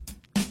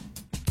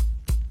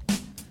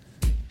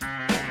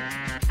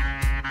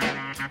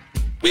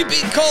We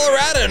beat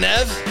Colorado,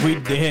 Nev. We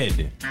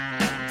did.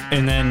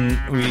 And then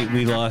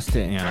we lost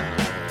to Anaheim.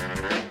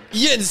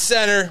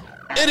 YinzCenter.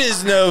 It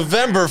is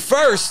November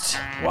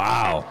 1st.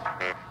 Wow.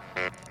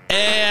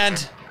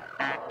 And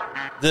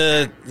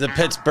the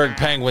Pittsburgh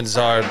Penguins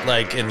are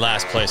like in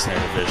last place in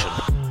their division.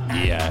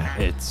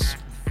 Yeah,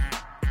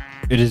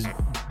 it is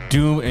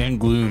doom and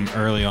gloom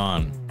early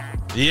on.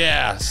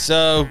 Yeah,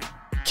 so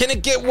can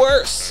it get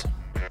worse?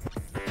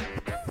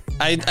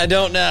 I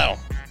don't know.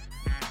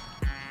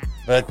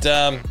 But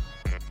yeah,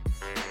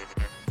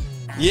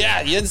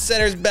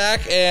 YinzCenter's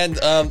back, and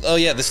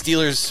the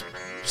Steelers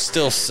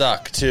still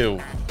suck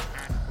too.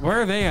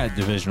 Where are they at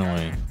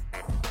divisionally?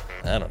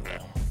 I don't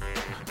know.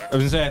 I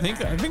was gonna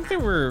say I think they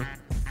were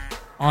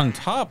on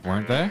top,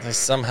 weren't they? They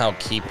somehow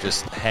keep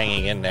just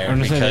hanging in there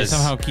They because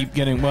somehow keep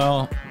getting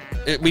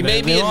we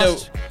may be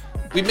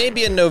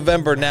in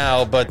November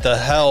now, but the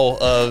hell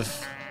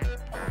of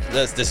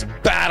this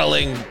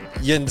battling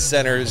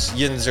Yinzer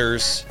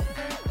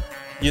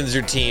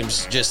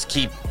teams just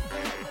keep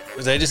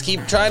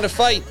trying to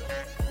fight.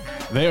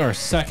 They are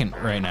second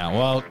right now.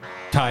 Well,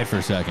 tied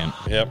for second.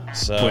 Yep.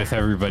 So with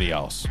everybody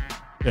else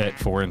at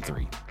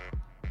 4-3.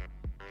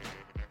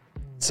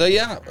 So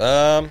yeah,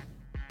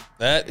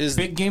 that is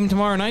big game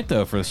tomorrow night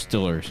though for the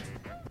Steelers.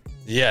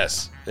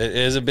 Yes, it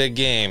is a big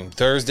game.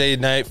 Thursday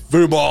night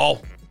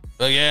football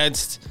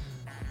against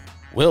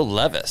Will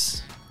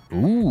Levis.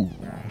 Ooh.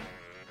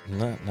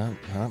 Not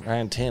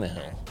Ryan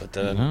Tannehill, but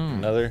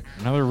another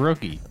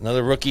rookie.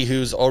 Another rookie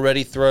who's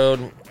already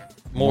thrown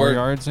more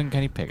yards than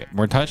Kenny Pickett.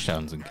 More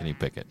touchdowns than Kenny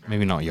Pickett.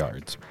 Maybe not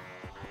yards.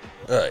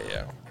 Oh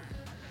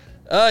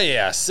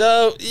yeah.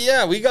 So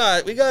yeah, we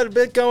got a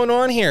bit going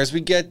on here as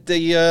we get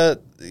get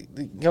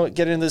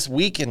into this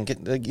week and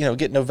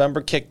get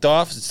November kicked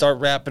off and start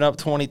wrapping up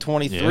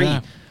 2023.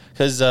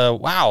 Because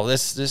wow,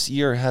 this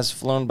year has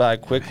flown by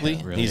quickly.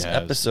 Really These has.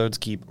 episodes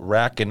keep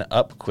racking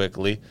up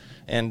quickly.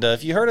 And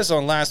if you heard us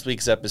on last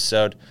week's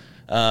episode,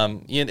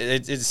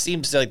 it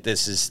seems like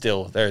there's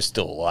still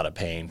a lot of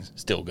pain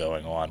still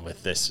going on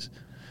with this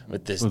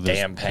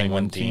damn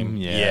Penguin team.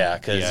 Yeah,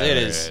 because it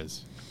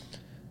is.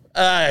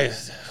 I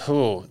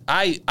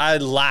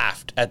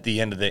laughed at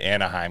the end of the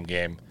Anaheim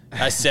game.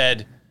 I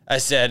said I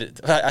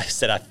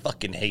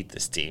fucking hate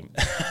this team.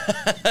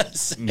 I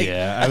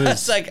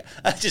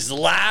just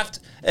laughed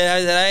and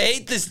I said I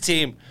hate this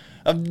team.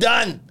 I'm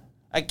done.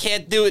 I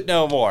can't do it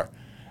no more.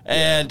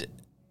 And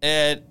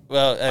I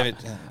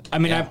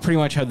pretty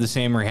much had the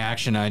same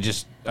reaction. I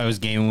was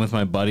gaming with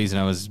my buddies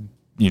and I was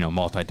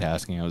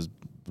multitasking. I was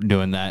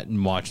doing that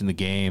and watching the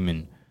game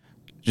and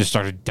just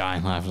started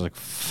dying laughing. I was like,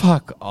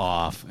 fuck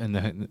off. And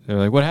they're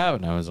like, what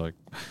happened? I was like,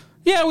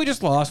 yeah, we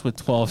just lost with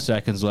 12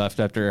 seconds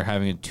left after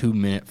having a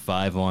 2-minute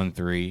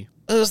 5-on-3.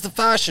 It was the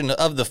fashion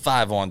of the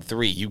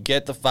 5-on-3. You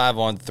get the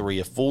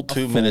 5-on-3, a full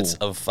 2 minutes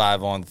of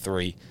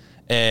 5-on-3,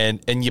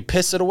 and you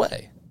piss it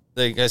away.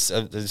 I guess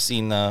I've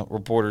seen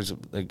reporters,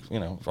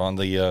 on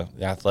the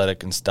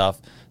Athletic and stuff,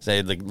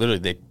 say literally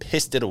they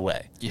pissed it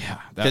away.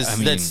 Yeah,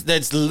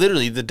 that's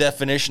literally the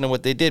definition of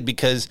what they did,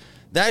 because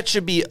that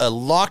should be a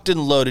locked and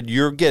loaded.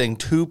 You're getting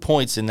 2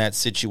 points in that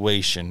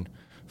situation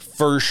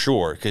for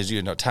sure, because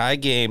tie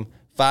game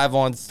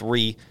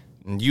 5-on-3,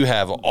 and you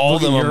have all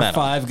the momentum. Your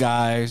 5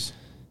 guys,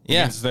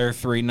 against their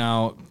 3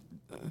 now.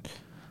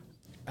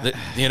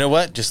 You know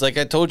what? Just like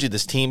I told you,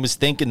 this team is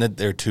thinking that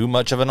they're too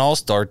much of an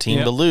all-star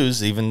team to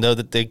lose, even though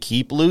that they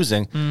keep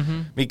losing.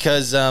 Mm-hmm.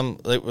 Because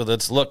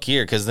let's look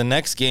here, because the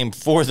next game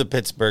for the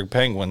Pittsburgh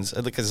Penguins,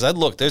 because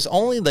there's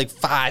only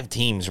 5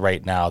 teams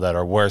right now that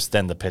are worse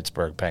than the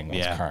Pittsburgh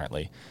Penguins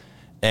currently,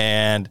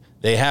 and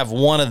they have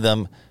one of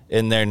them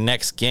in their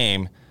next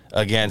game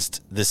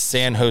against the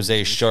San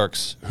Jose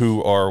Sharks,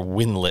 who are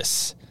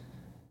winless.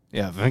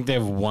 Yeah, I think they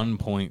have 1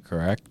 point,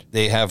 correct?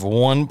 They have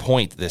 1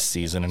 point this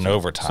season, an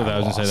overtime loss. So I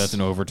was going to say that's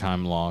an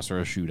overtime loss or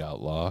a shootout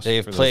loss. They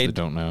have played, those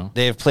that don't know.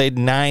 They have played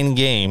 9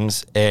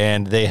 games,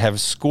 and they have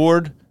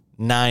scored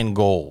 9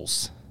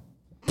 goals.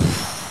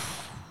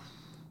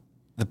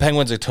 The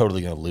Penguins are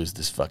totally going to lose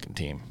this fucking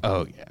team.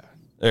 Oh, yeah.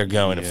 They're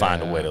going to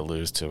find a way to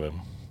lose to him.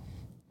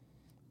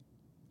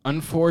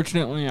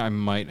 Unfortunately, I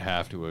might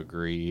have to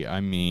agree.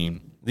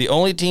 The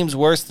only teams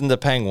worse than the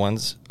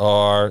Penguins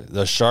are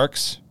the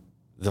Sharks,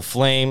 the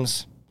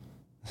Flames,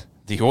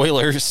 the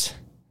Oilers,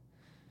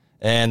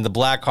 and the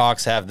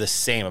Blackhawks have the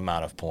same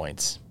amount of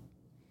points.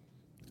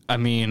 I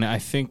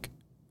think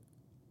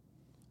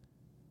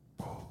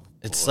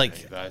it's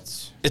like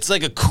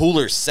a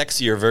cooler,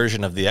 sexier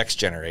version of the X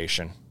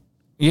generation.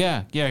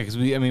 Yeah, because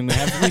we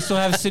still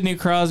have Sidney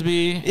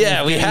Crosby.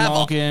 Yeah, we have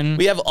Malkin.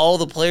 all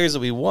the players that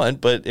we want,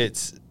 but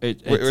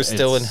we're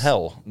still in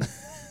hell.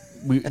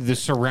 The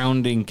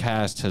surrounding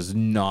cast has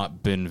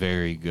not been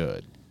very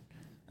good.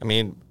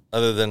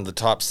 Other than the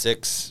top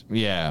 6.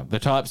 Yeah, the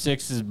top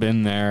 6 has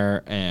been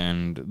there,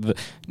 and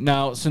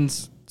now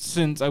since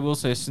I will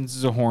say,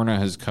 since Zahorna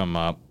has come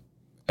up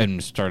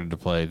and started to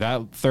play,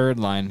 that third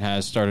line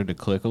has started to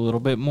click a little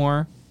bit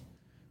more.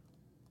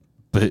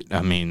 But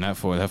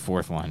that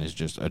fourth line is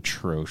just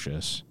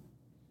atrocious,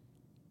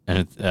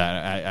 And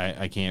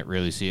I can't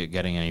really see it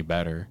getting any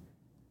better.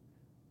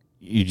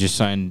 You just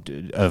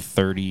signed a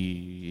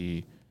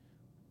 30...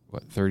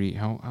 What, 30?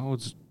 How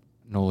old's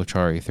Nola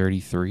Chari?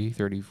 33,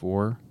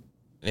 34?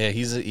 Yeah,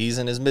 he's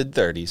in his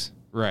mid-30s.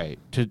 Right.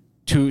 To a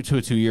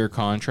 2-year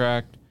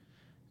contract.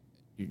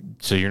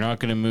 So you're not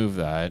going to move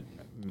that.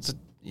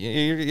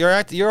 You're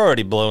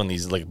already blowing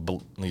these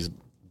these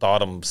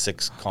bottom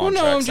 6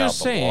 contracts I'm just out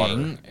the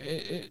saying.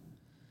 water.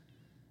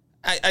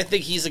 I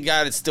think he's a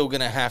guy that's still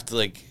going to have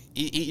to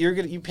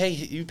you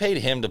paid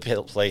him to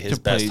play his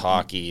best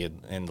hockey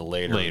in the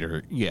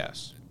later.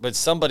 Yes. But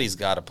somebody's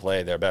got to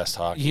play their best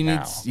hockey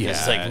now.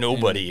 It's like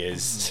nobody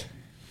is.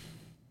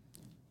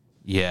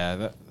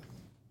 Yeah.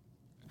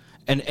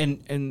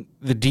 And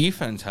the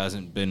defense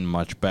hasn't been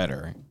much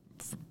better,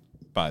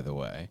 by the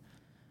way.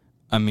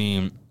 I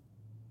mean,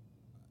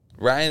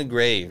 Ryan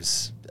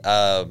Graves,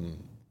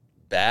 bad?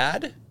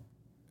 Bad?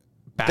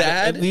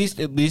 At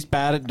least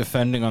bad at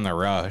defending on the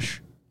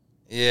rush.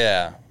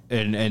 Yeah.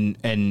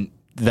 And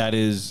that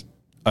is,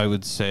 I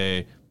would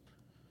say,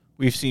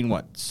 we've seen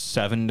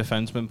 7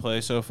 defensemen play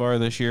so far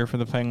this year for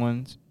the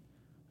Penguins,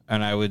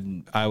 and I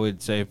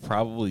would say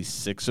probably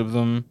 6 of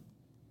them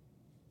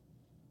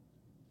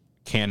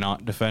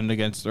cannot defend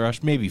against the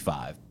rush. Maybe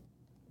 5,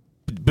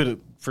 but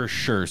for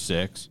sure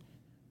 6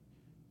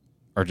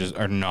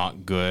 are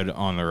not good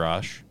on the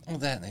rush. Well,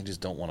 they just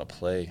don't want to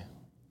play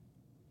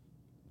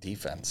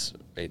defense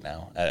right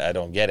now. I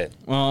don't get it.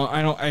 Well,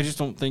 I just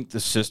don't think the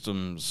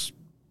systems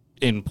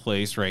in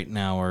place right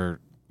now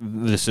are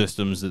the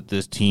systems that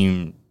this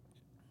team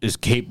is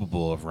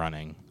capable of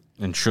running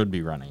and should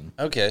be running.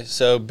 Okay,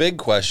 so big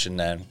question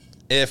then.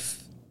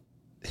 If,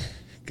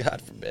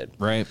 God forbid.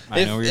 Right,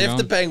 I know where you're going.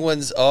 If the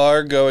Penguins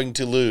are going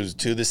to lose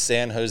to the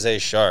San Jose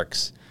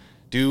Sharks,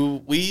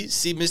 do we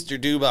see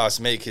Mr. Dubas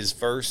make his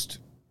first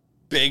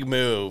big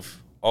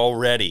move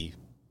already?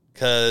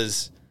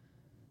 Because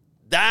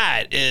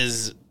that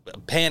is a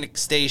panic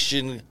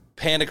station,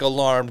 panic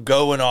alarm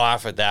going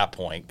off at that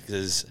point.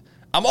 Because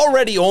I'm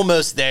already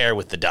almost there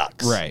with the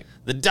Ducks. Right.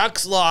 The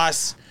Ducks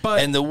lost,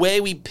 and the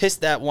way we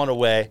pissed that one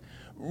away,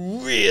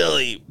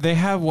 really. They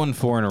have won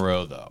 4 in a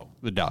row, though,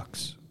 the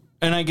Ducks.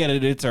 And I get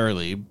it, it's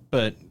early,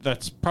 but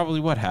that's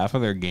probably, half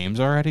of their games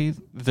already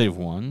they've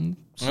won.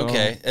 So.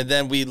 Okay, and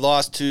then we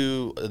lost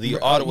to the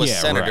Ottawa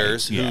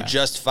Senators, who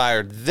just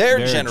fired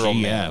their general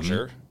GM.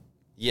 manager.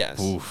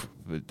 Yes. Oof,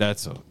 but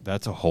that's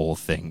a whole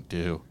thing,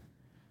 too.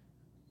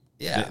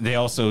 Yeah. They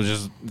also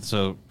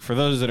so for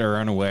those that are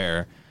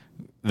unaware,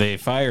 they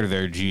fired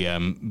their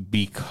GM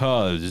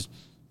because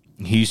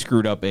he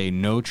screwed up a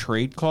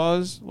no-trade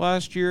clause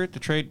last year at the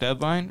trade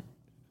deadline,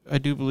 I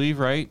do believe,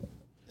 right?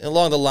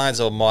 Along the lines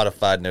of a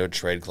modified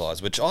no-trade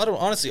clause, which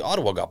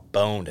Ottawa got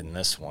boned in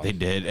this one. They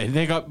did. And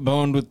they got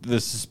boned with the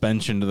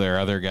suspension to their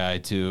other guy,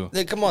 too.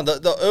 Come on,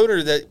 the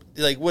owner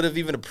that would have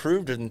even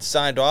approved and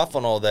signed off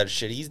on all that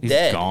shit, he's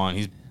dead. He's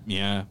gone.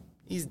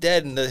 He's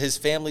dead, and his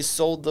family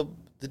sold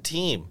the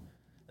team.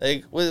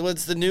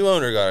 What's the new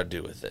owner got to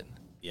do with it?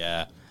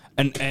 Yeah.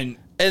 And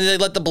they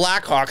let the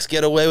Blackhawks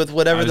get away with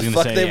whatever the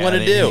fuck they want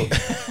to do.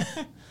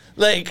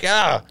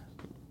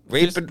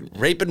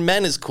 Raping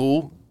men is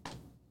cool.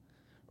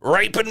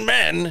 Raping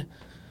men.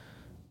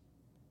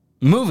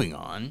 Moving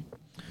on.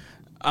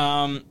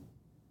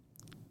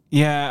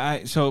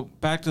 So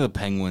back to the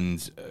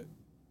Penguins.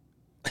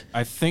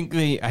 I think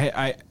they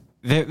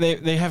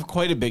have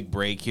quite a big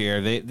break here.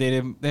 They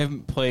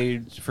haven't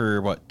played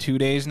for 2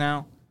 days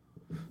now.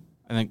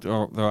 I think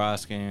their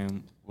last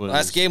game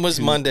was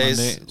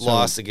Monday's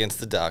loss against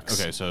the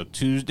Ducks. Okay, so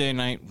Tuesday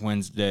night,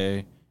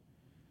 Wednesday.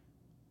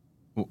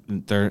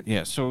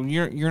 So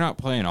you're not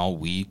playing all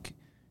week.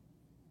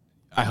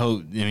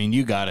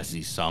 You got to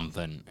see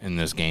something in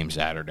this game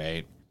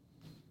Saturday.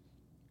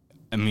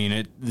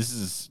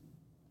 This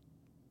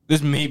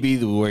may be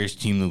the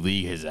worst team the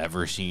league has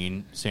ever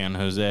seen, San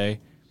Jose.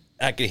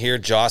 I can hear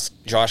Josh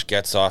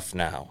Getzoff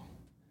now.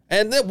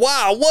 And then,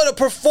 wow, what a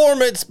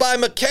performance by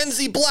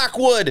Mackenzie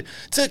Blackwood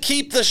to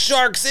keep the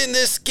Sharks in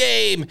this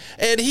game.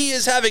 And he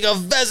is having a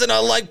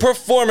Vezina-like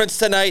performance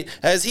tonight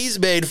as he's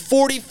made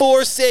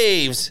 44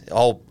 saves.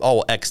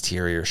 All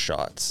exterior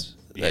shots.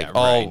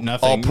 All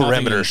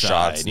perimeter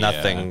shots.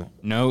 Nothing.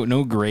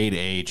 No grade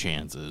A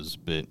chances.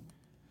 But,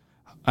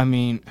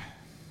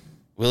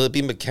 will it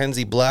be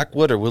Mackenzie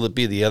Blackwood or will it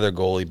be the other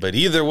goalie? But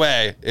either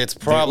way, it's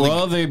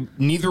probably...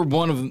 neither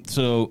one of them...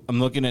 So, I'm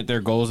looking at their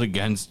goals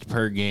against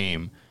per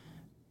game.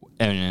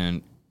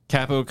 And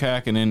Capo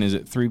Kakinen is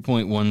at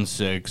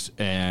 3.16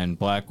 and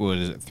Blackwood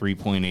is at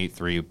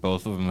 3.83.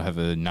 Both of them have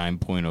a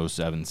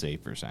 9.07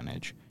 save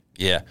percentage.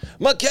 Yeah.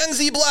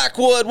 Mackenzie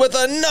Blackwood with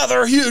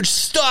another huge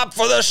stop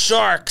for the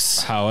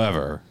Sharks.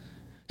 However,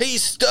 he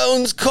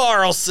stones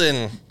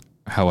Carlson.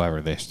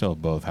 However, they still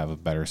both have a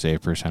better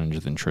save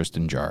percentage than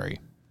Tristan Jarry.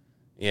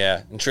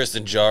 Yeah, and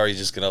Tristan Jarry's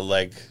just going to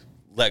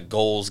let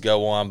goals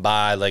go on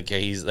by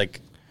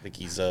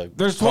he's a...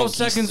 There's 12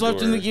 seconds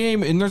left in the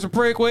game, and there's a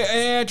breakaway,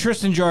 and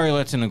Tristan Jarry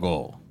lets in a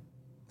goal.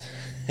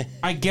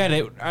 I get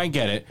it.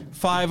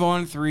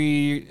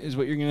 5-on-3 is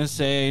what you're going to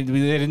say. They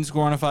didn't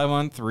score on a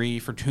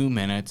 5-on-3 for 2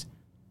 minutes.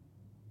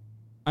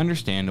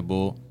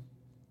 Understandable.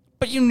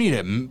 But you need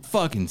a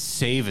fucking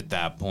save at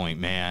that point,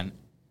 man.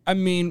 I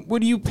mean,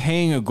 what are you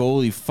paying a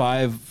goalie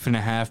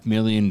 $5.5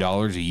 million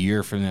a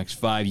year for the next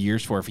 5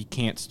 years for if he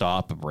can't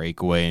stop a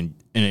breakaway in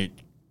a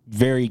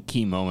very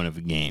key moment of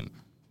a game?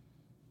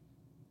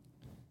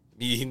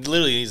 He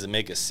literally needs to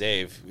make a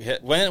save.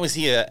 When has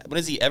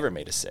he ever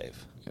made a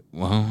save?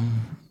 Well,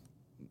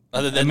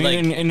 other than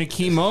in a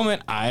key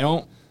moment, I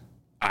don't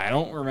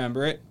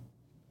remember it.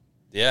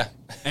 Yeah.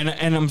 And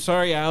I'm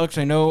sorry, Alex.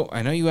 I know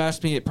you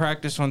asked me at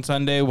practice on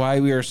Sunday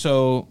why we are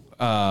so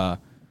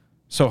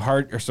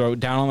hard or so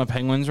down on the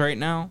Penguins right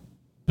now,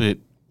 but it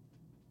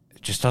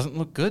just doesn't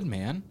look good,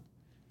 man.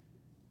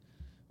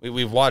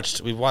 We've watched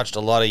a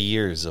lot of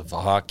years of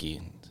hockey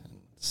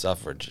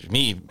suffrage.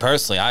 Me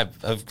personally,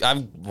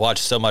 I've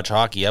watched so much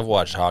hockey. I've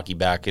watched hockey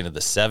back into the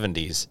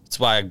 70s. That's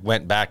why I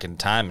went back in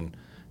time and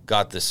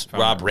got this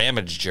Rob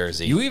Ramage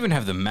jersey. You even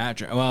have the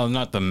match. Well,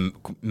 not the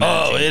matching.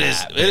 Oh,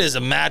 it is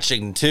a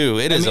matching too.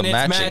 It's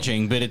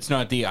matching, but it's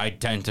not the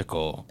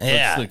identical.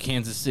 Yeah, it's the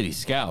Kansas City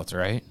Scouts,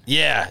 right?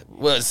 Yeah,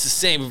 well, it's the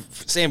same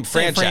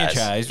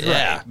franchise,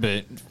 yeah. Right?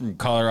 But from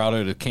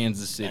Colorado to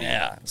Kansas City.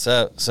 Yeah.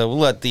 So we'll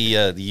let the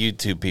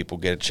YouTube people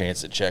get a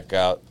chance to check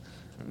out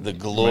the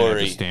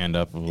glory. Stand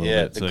up a little bit.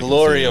 Yeah, the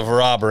glory of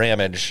Rob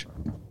Ramage.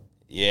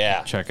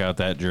 Yeah. Check out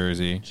that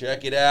jersey.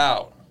 Check it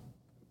out.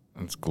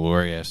 It's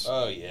glorious.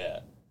 Oh, yeah.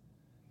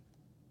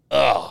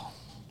 Oh.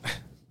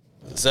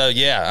 So,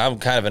 yeah, I'm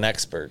kind of an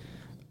expert.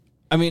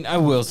 I mean, I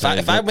will say.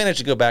 If I managed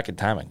to go back in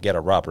time and get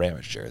a Rob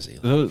Ramage jersey.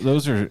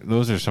 Those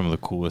are some of the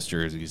coolest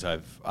jerseys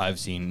I've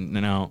seen.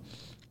 Now,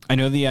 I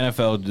know the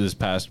NFL this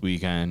past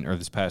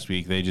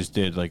week, they just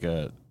did like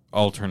a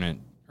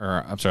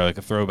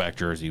throwback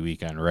jersey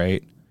weekend,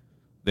 right?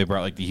 They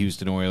brought like the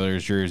Houston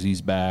Oilers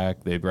jerseys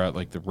back. They brought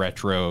like the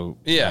retro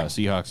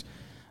Seahawks.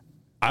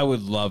 I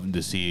would love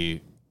to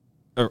see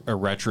a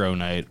retro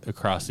night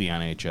across the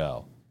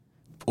NHL.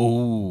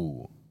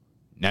 Oh,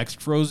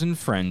 next Frozen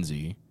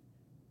Frenzy,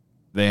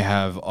 they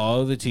have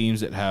all the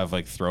teams that have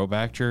like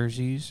throwback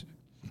jerseys.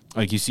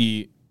 Like you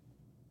see,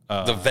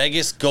 the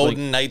Vegas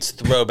Golden Knights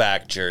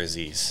throwback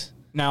jerseys.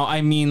 Now,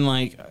 I mean,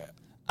 like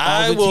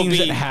all the teams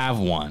that have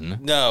one.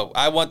 No,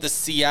 I want the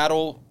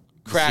Seattle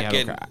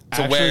Kraken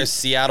to wear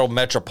Seattle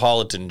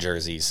Metropolitan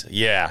jerseys.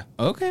 Yeah.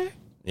 Okay.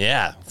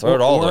 Yeah. Throw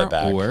it all the way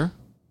back.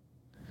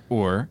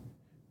 Or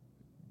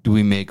do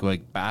we make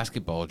like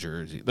basketball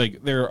jersey?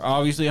 Like they're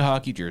obviously a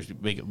hockey jersey.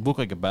 Make it look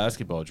like a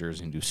basketball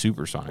jersey and do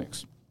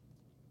Supersonics.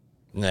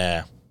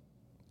 Nah.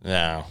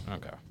 No.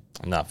 Okay.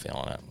 I'm not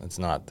feeling it. It's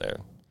not there.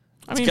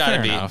 I mean,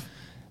 fair enough.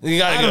 You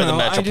got to go to the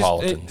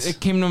Metropolitans.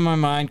 It came to my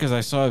mind because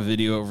I saw a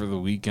video over the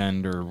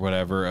weekend or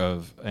whatever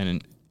of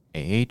an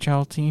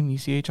AHL team,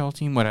 ECHL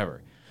team,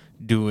 whatever,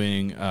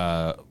 doing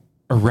a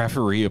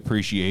referee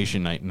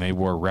appreciation night, and they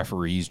wore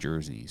referees'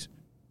 jerseys.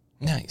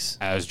 Nice.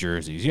 As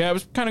jerseys. Yeah, it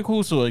was kind of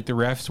cool. So, like, the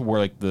refs wore,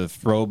 like, the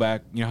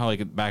throwback. You know how,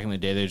 like, back in the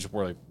day, they just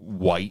wore, like,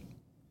 white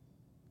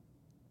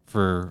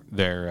for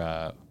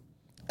their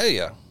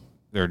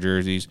their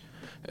jerseys.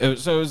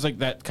 So it was, like,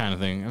 that kind of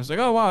thing. I was like,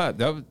 oh, wow.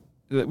 It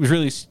was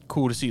really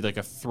cool to see, like,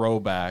 a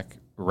throwback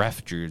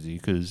ref jersey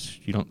because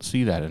you don't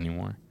see that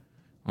anymore.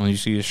 All you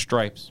see is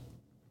stripes.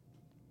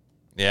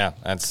 Yeah,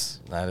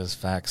 that is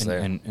facts there.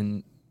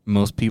 And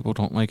most people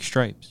don't like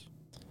stripes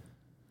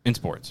in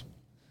sports.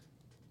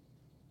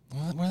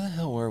 Where the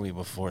hell were we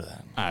before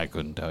that? I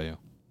couldn't tell you.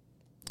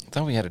 I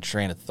thought we had a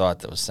train of thought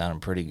that was sounding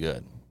pretty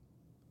good.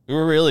 We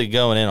were really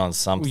going in on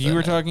something. You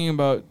were talking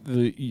about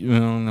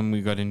and then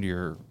we got into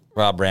your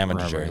Rob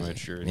Ramage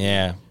jersey.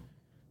 Yeah.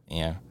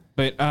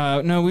 But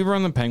no, we were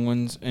on the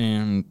Penguins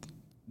and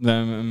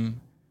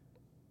them.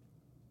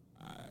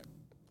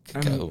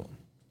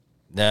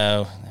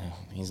 No,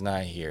 he's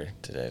not here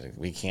today.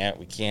 We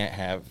can't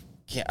have.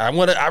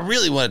 I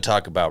really want to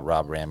talk about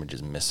Rob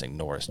Ramage's missing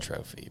Norris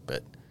Trophy,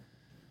 but.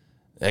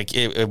 Like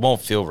it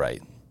won't feel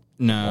right.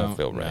 No, it won't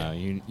feel right. No,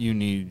 you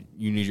need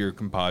your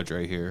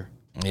compadre here.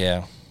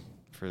 Yeah,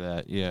 for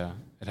that. Yeah,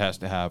 it has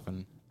to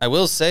happen. I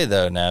will say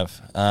though, Nev,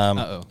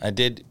 I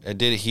did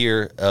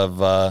hear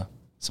of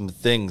some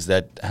things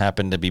that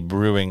happened to be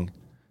brewing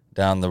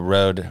down the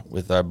road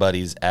with our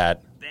buddies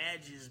at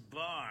Badge's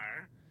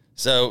Bar.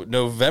 So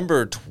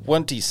November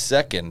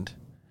 22nd,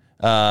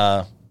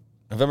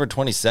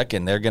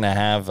 they're gonna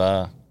have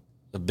a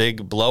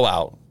big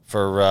blowout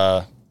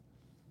for.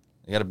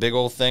 They got a big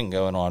old thing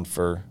going on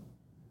for,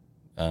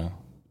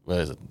 what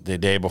is it, the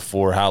day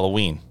before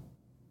Halloween.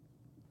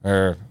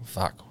 The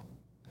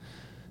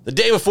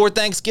day before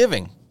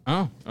Thanksgiving.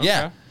 Oh, okay.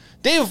 Yeah.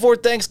 Day before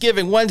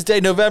Thanksgiving, Wednesday,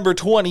 November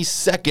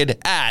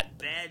 22nd at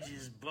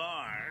Badge's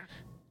Bar.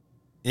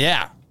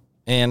 Yeah.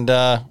 And,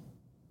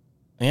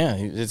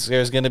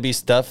 there's going to be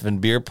stuff and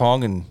beer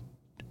pong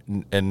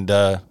and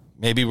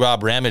maybe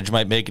Rob Ramage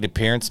might make an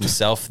appearance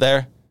himself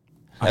there.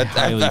 I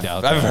highly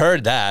doubt that. I've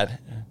heard that. At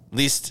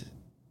least...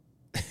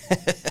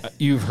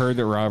 You've heard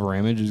that Rob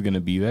Ramage is going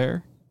to be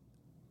there?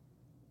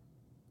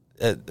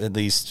 at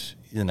least,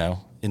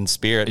 in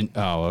spirit.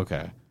 Oh,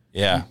 okay.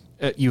 Yeah.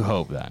 You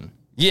hope then.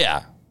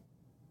 Yeah.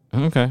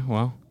 Okay,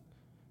 well.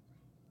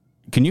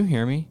 Can you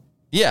hear me?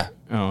 Yeah.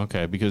 Oh,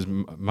 okay, because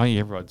my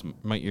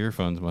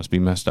earphones must be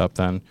messed up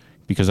then,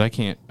 because I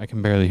can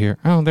barely hear.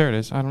 Oh, there it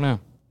is. I don't know.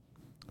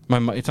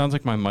 It sounds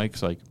like my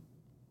mic's like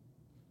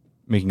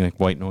making like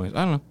white noise.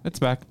 I don't know. It's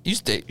back. You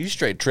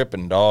straight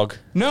tripping, dog.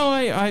 No,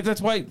 I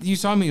that's why you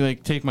saw me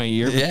like take my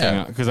ear thing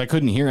out, because I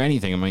couldn't hear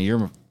anything in my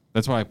ear.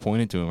 That's why I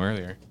pointed to him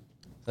earlier.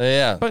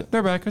 Yeah. But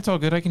they're back. It's all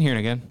good. I can hear it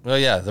again. Well,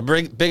 yeah, the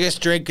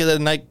biggest drink of the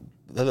night.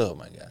 Oh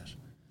my gosh.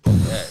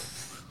 Yeah.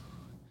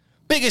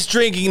 Biggest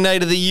drinking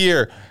night of the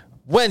year.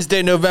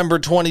 Wednesday, November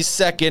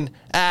 22nd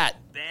at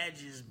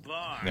Badges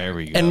Bar. There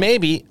we go. And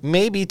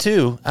maybe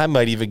too, I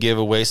might even give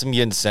away some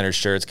YinzCenter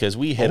shirts because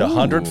we hit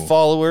 100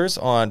 followers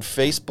on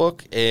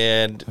Facebook,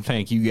 and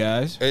thank you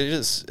guys.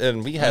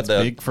 We had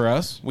big for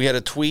us. We had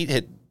a tweet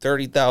hit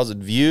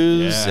 30,000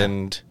 views,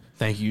 and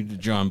thank you to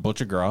John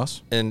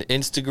Butchergross. And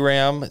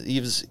Instagram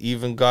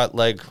even got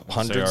like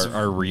hundreds of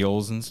our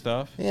reels and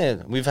stuff.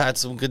 Yeah, we've had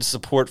some good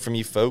support from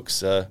you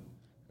folks,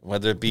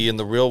 whether it be in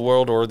the real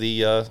world or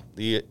the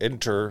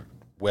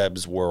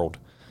interwebs world.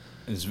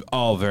 It's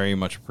all very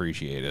much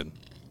appreciated.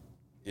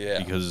 Yeah.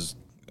 Because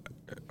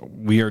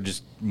we are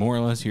just more or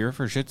less here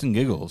for shits and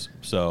giggles.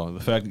 So the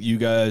fact that you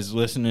guys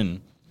listen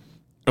and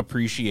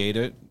appreciate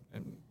it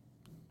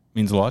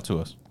means a lot to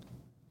us.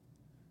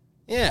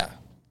 Yeah.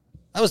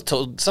 I was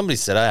told, somebody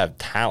said I have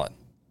talent.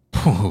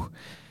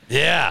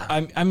 Yeah.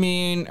 I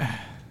mean.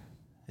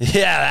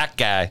 Yeah, that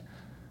guy.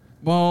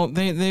 Well,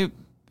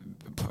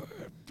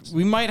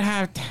 we might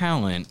have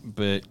talent,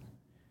 but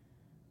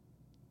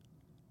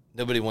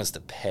nobody wants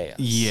to pay us.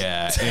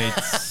 Yeah,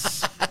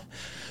 it's.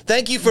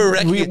 Thank you for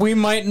we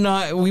might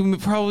not. We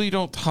probably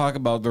don't talk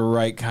about the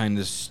right kind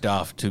of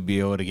stuff to be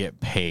able to get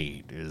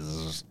paid.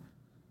 Is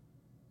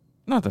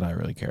not that I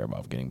really care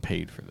about getting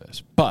paid for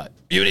this, but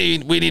we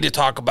need to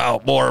talk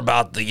more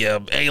about the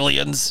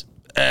aliens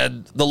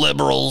and the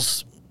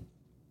liberals,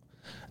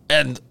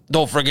 and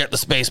don't forget the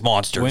space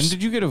monsters. When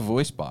did you get a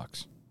voice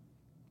box?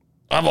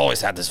 I've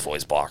always had this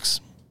voice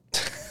box.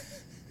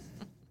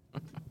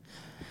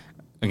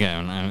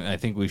 Again, I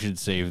think we should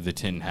save the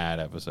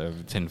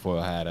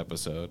tinfoil hat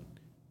episode.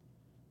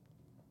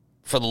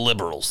 For the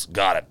liberals.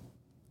 Got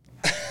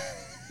it.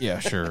 Yeah,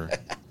 sure.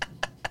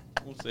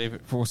 We'll save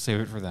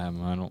it for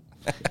them. I don't.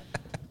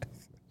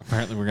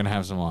 Apparently, we're gonna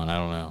have some on. I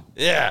don't know.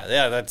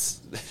 Yeah.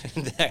 That's.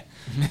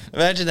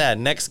 Imagine that.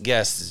 Next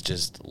guest is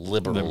just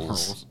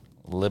liberals.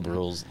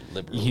 Liberals.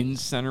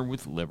 YinzCenter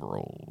with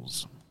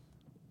liberals.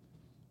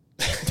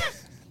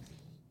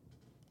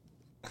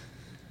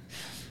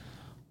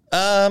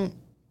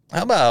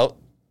 How about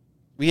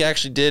we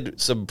actually did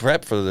some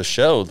prep for the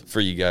show for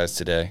you guys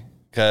today?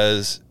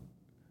 Because,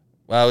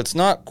 well, it's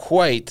not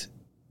quite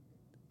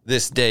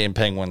this day in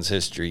Penguins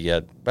history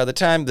yet. By the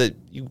time that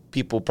you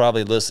people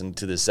probably listen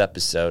to this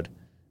episode,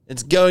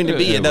 it's going to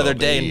be another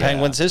day in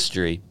Penguins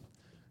history.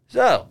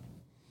 So,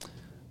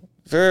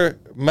 for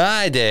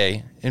my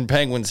day in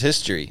Penguins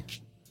history,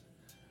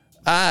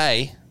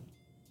 I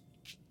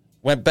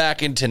went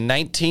back into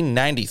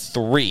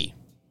 1993.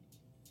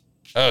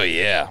 Oh,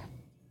 yeah.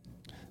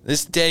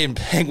 This day in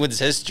Penguins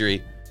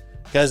history,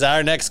 because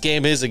our next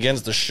game is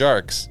against the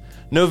Sharks.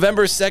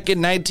 November 2nd,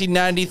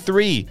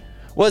 1993,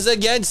 was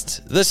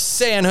against the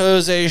San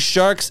Jose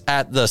Sharks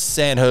at the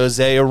San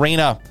Jose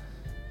Arena.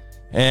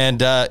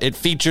 And it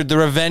featured the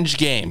revenge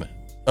game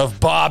of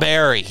Bob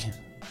Airey.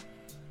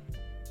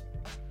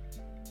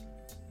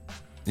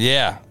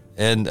 Yeah,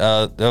 and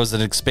that was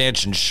an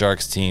expansion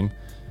Sharks team.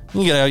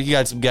 You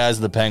got some guys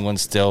in the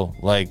Penguins still,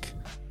 like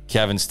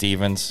Kevin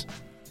Stevens,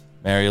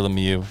 Mario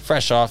Lemieux,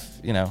 fresh off,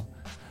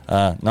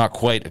 not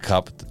quite a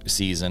cup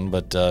season,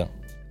 but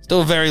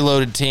still a very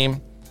loaded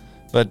team.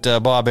 But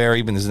Bob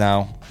Airey is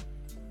now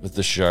with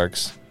the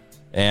Sharks.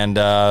 And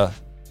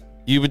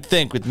you would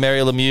think with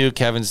Mario Lemieux,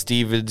 Kevin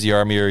Stevens,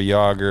 Jaromir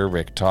Jagr,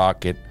 Rick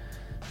Tocchet,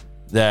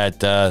 that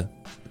the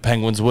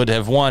Penguins would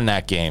have won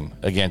that game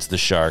against the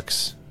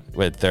Sharks,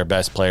 with their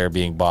best player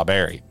being Bob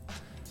Airey.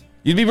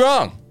 You'd be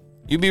wrong.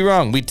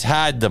 We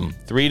tied them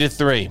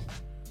 3-3.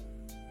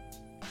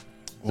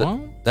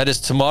 What? That is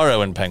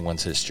tomorrow in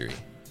Penguins history.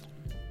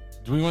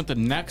 Do we want the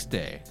next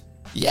day?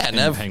 Yeah,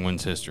 in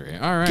Penguins history.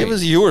 All right. Give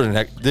us your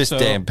this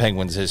day in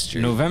Penguins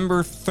history.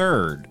 November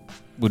 3rd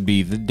would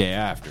be the day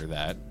after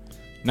that.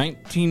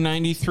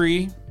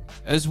 1993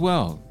 as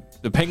well.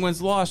 The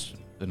Penguins lost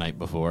the night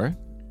before.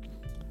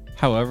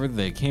 However,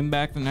 they came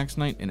back the next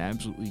night and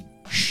absolutely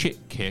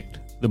shit-kicked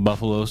the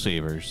Buffalo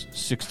Sabres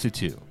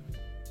 6-2.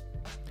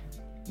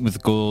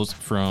 With goals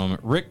from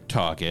Rick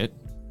Tocchet,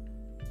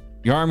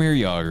 Jaromir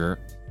Jagr,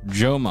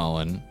 Joe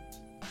Mullen,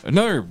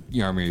 another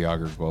Jaromir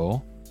Jagr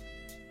goal,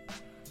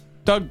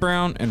 Doug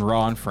Brown, and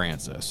Ron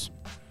Francis.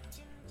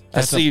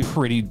 That's a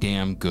pretty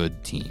damn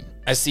good team.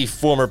 I see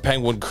former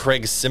Penguin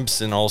Craig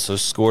Simpson also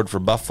scored for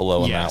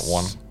Buffalo in that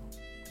one.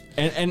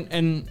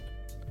 And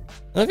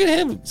Look at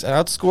him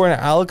outscoring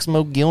Alex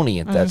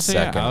Mogilny at that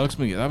second. Alex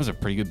McGillney, that was a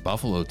pretty good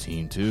Buffalo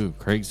team, too.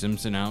 Craig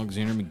Simpson,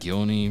 Alexander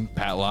McGillney,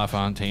 Pat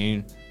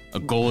LaFontaine, a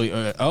goalie.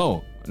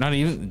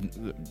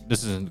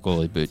 This isn't the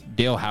goalie, but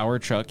Dale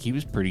Howard-Chuck, he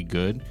was pretty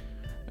good.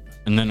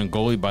 And then a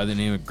goalie by the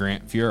name of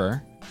Grant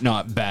Fuhrer.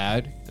 Not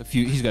bad.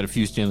 He's got a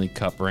few Stanley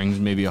Cup rings,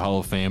 maybe a Hall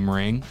of Fame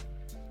ring.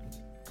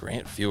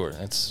 Grant Fuhrer,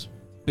 that's...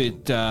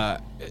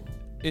 But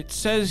it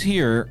says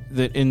here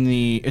that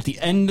at the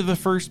end of the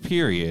first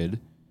period,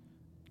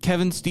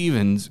 Kevin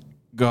Stevens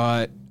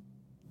got,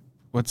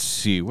 let's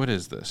see, what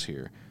is this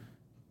here?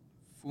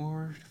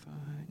 4, 5...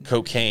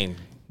 Cocaine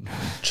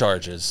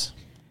charges.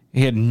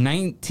 He had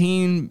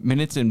 19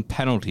 minutes in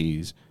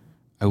penalties.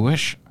 I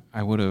wish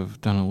I would have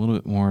done a little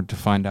bit more to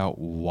find out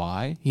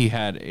why. He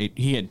had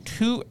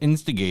 2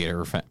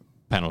 instigator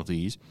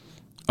penalties,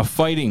 a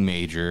fighting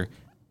major,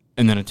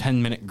 and then a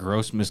 10-minute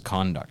gross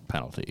misconduct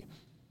penalty.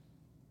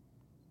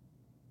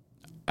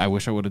 I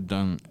wish I would have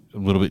done a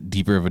little bit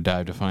deeper of a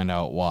dive to find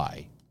out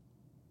why.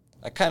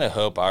 I kind of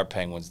hope our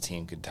Penguins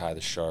team could tie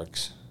the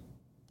Sharks.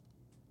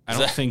 I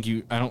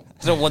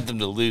don't want them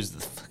to lose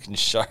the fucking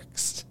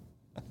Sharks.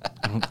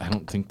 I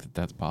don't think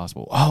that's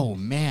possible. Oh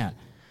man,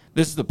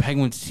 this is the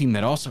Penguins team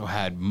that also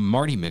had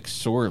Marty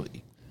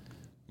McSorley.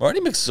 Marty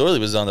McSorley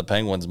was on the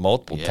Penguins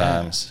multiple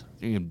times.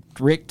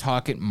 Rick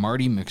Tocchet,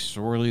 Marty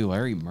McSorley,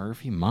 Larry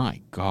Murphy.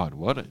 My God,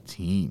 what a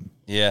team!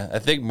 Yeah, I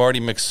think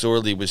Marty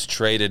McSorley was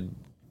traded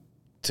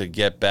to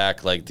get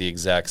back like the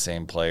exact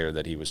same player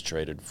that he was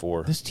traded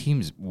for. This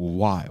team's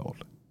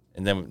wild.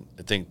 And then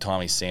I think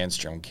Tommy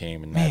Sandstrom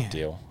came in that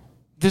deal.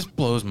 This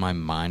blows my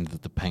mind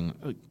that the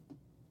Penguins,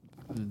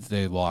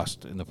 they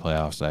lost in the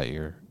playoffs that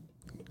year.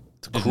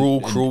 It's a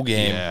cruel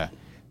game. Yeah.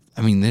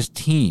 I mean, this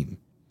team,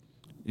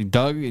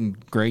 Doug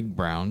and Greg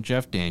Brown,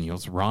 Jeff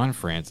Daniels, Ron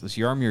Francis,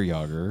 Jaromir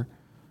Jagr,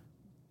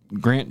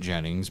 Grant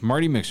Jennings,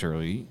 Marty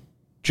McSorley,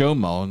 Joe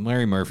Mullen,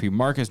 Larry Murphy,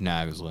 Marcus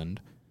Nagsland,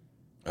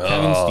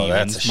 Kevin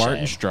Stevens,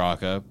 Martin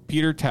Straka,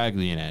 Peter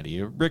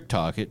Taglianetti, Rick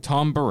Tocchet,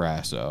 Tom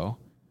Barrasso.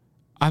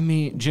 I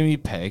mean, Jimmy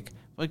Peck.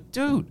 Like,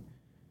 dude.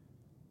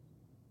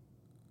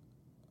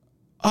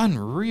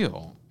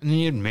 Unreal. And then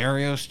you had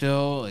Mario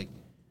still. Like,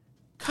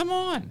 come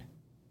on.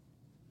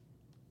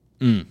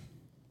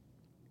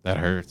 That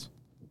hurts.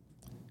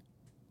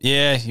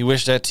 Yeah, you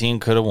wish that team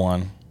could have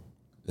won.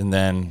 And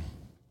then...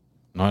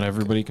 Not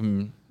everybody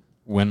can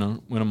win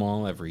them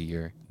all every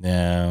year.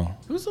 No.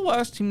 Who's the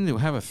last team to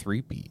have a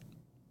three-peat?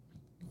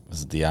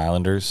 Was it the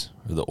Islanders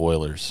or the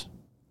Oilers?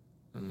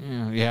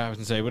 Yeah, I was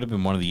going to say it would have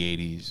been one of the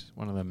 80s.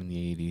 One of them in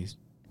the 80s.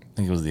 I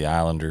think it was the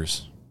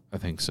Islanders. I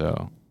think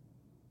so.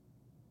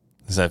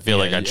 Because I feel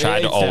like I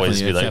tried to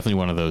always be like... It's definitely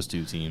one of those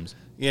two teams.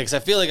 Yeah, because I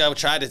feel like I would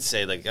try to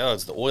say, like, oh,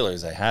 it's the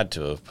Oilers. I had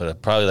to have.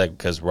 But probably, like,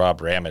 because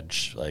Rob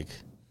Ramage, like,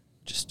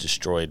 just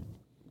destroyed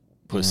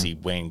pussy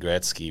Wayne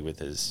Gretzky with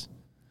his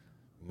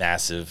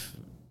massive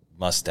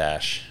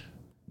mustache.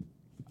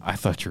 I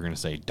thought you were going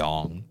to say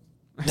dong.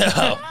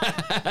 No.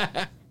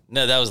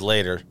 No, that was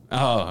later.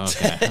 Oh,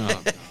 okay.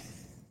 Oh.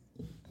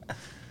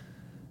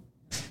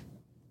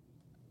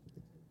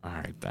 All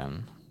right,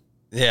 then.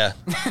 Yeah.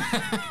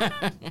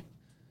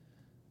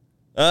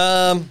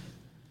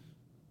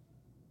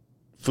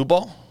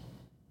 Football?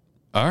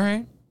 All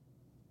right.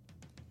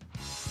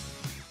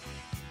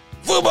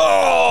 Football!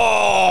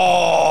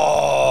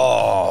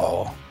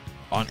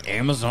 On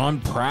Amazon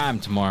Prime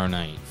tomorrow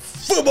night.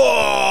 Football!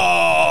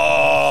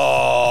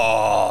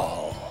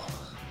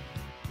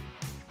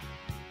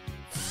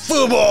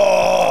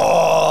 Football!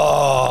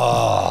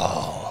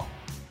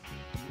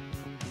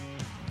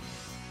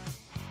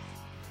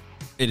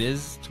 It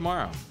is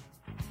tomorrow.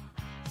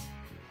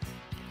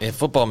 Yeah,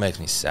 football makes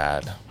me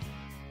sad.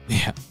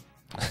 Yeah.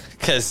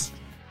 Because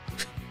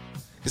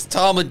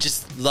Tomlin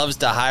just loves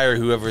to hire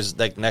whoever's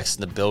like next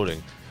in the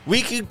building.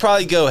 We could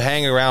probably go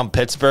hang around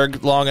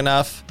Pittsburgh long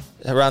enough,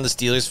 around the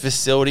Steelers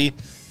facility,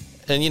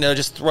 and, you know,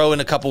 just throw in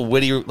a couple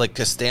witty, like,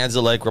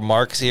 Costanza-like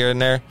remarks here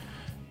and there,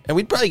 and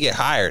we'd probably get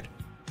hired.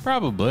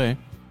 Probably.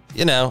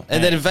 You know,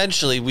 and then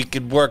eventually we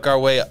could work our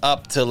way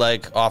up to,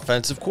 like,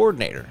 offensive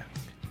coordinator.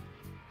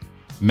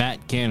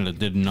 Matt Canada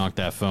didn't knock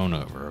that phone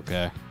over,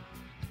 okay?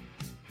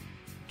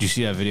 Did you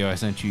see that video I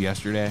sent you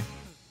yesterday?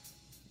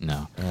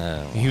 No.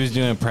 Oh. He was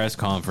doing a press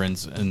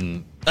conference,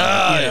 and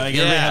everybody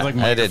had like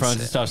microphones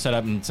and stuff set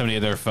up, and somebody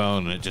had their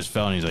phone, and it just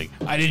fell, and he's like,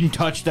 I didn't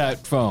touch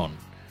that phone.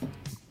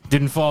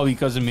 Didn't fall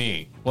because of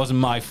me. Wasn't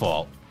my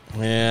fault.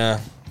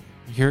 Yeah.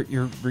 You're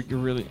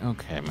really...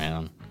 Okay,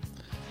 man.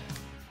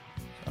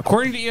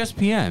 According to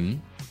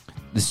ESPN,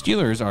 the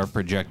Steelers are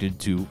projected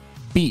to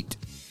beat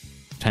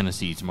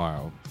Tennessee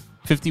tomorrow.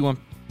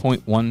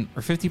 51.1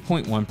 or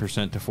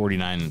 50.1% to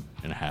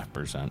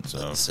 49.5%.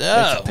 So it's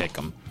a pick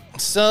 'em.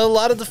 So a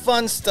lot of the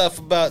fun stuff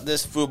about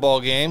this football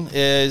game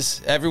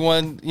is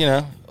everyone, you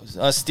know,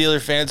 us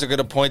Steeler fans are going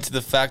to point to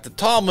the fact that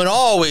Tomlin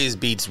always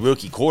beats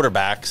rookie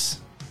quarterbacks.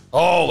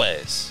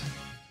 Always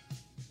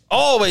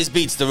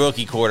beats the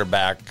rookie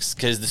quarterbacks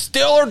because the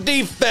Steeler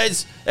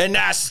defense and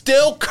that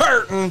steel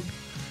curtain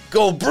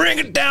go bring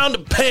it down to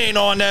pain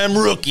on them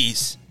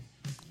rookies.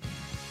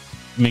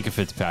 Minka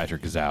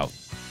Fitzpatrick is out.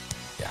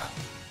 Yeah,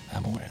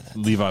 I'm aware of that.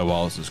 Levi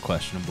Wallace is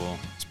questionable.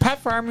 Is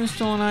Pat Freiermuth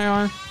still on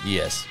IR?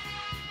 Yes.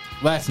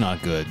 That's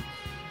not good.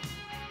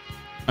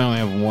 I only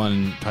have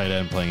one tight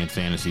end playing in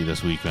fantasy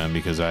this week, man,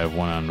 because I have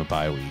one on the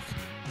bye week.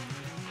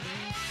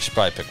 You should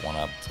probably pick one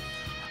up.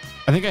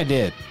 I think I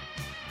did.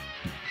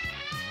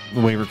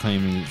 The waiver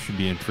claim should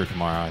be in for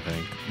tomorrow, I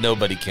think.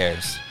 Nobody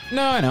cares.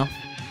 No, I know.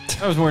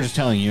 I was more just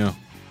telling you.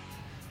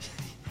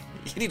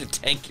 You need to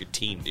tank your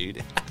team,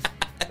 dude.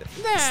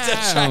 Nah, Still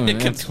trying to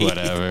it's compete.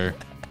 whatever.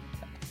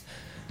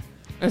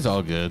 It's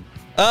all good.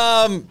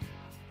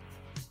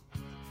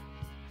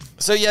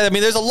 So, yeah, I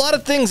mean, there's a lot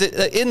of things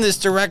in this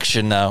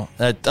direction now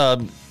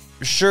that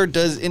sure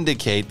does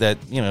indicate that,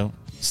 you know,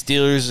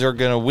 Steelers are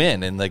going to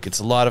win. And, like, it's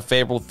a lot of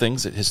favorable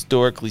things that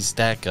historically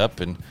stack up.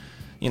 And,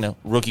 you know,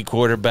 rookie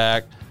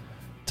quarterback,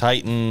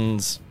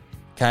 Titans,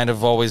 kind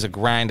of always a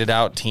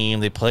grinded-out team.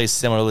 They play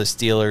similar to the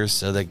Steelers,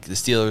 so that the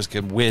Steelers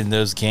can win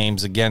those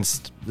games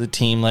against the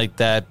team like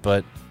that.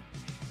 But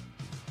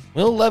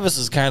Will Levis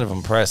is kind of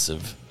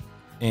impressive.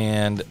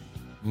 And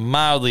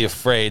mildly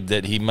afraid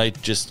that he might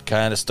just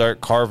kind of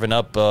start carving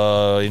up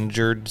a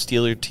injured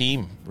Steeler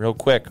team real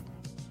quick.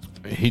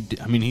 He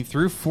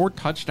threw 4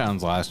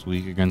 touchdowns last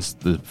week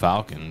against the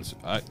Falcons.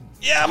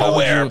 Yeah, I'm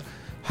aware.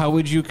 How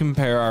would you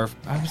compare our...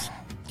 I was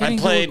getting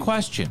to a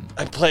question.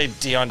 I played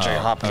DeAndre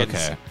Hopkins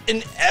okay.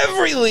 in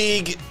every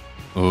league.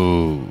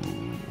 Ooh.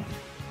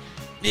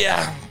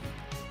 Yeah.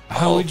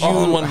 How would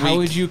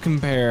week. you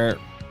compare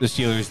the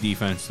Steelers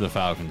defense to the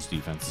Falcons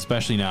defense,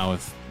 especially now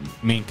with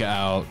Minka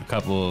out, a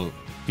couple of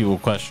people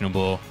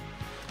questionable?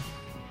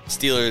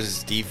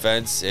 Steelers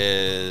defense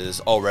is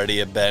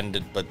already a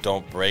bend but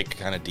don't break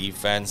kind of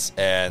defense,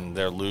 and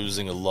they're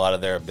losing a lot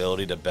of their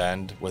ability to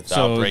bend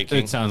without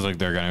breaking. It sounds like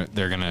they're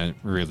gonna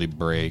really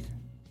break.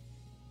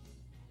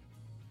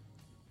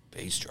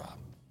 Bass drop.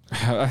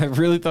 I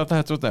really thought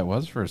that's what that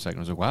was for a second.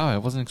 I was like, wow, I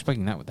wasn't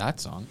expecting that with that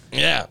song.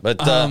 Yeah,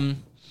 but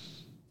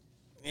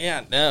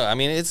yeah, no, I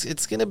mean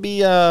it's gonna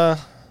be I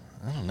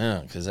don't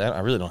know, because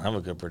I really don't have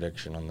a good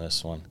prediction on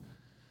this one.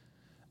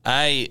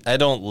 I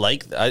don't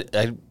like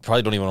I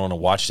probably don't even want to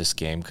watch this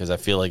game because I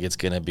feel like it's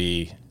gonna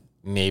be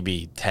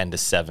maybe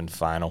 10-7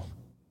 final.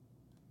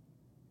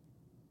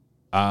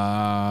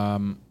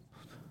 I'm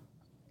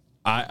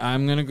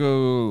gonna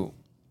go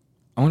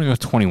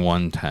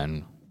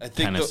 21-10.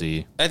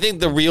 Tennessee. I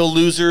think the real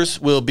losers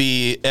will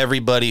be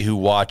everybody who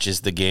watches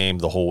the game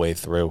the whole way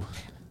through.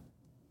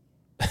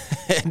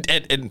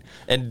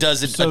 and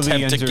doesn't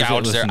attempt to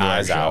gouge their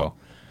eyes out.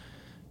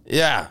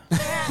 Yeah.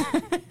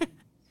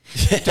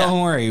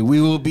 Don't worry,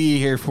 we will be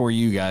here for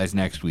you guys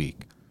next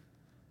week.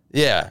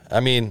 Yeah, I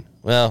mean,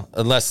 well,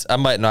 unless I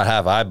might not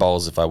have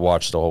eyeballs if I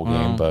watch the whole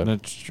game, but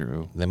that's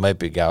true. They might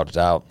be gouged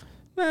out.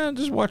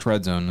 Just watch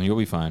Red Zone, you'll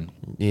be fine.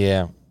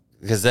 Yeah,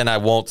 because then I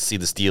won't see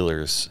the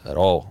Steelers at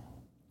all.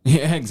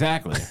 Yeah,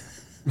 exactly.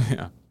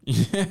 Yeah.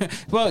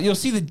 Well, you'll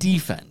see the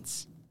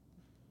defense.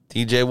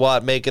 TJ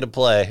Watt making a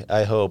play,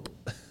 I hope.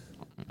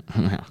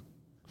 Yeah.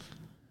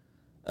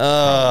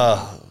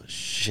 Oh,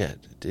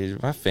 shit.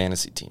 Dude, my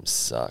fantasy teams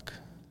suck.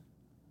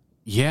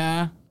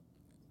 Yeah.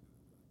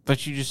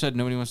 But you just said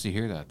nobody wants to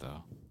hear that,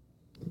 though.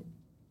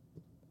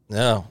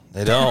 No,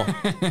 they don't.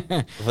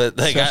 But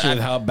like, especially with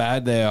how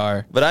bad they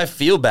are. But I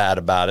feel bad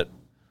about it.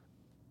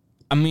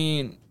 I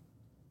mean,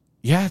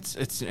 yeah,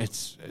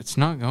 it's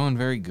not going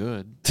very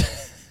good.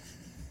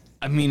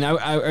 I mean,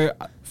 I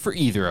for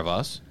either of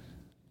us,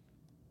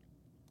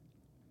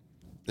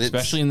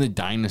 especially in the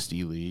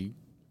Dynasty League.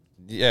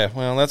 Yeah,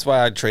 well, that's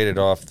why I traded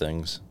off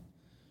things.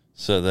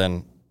 So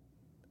then,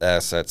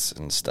 assets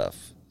and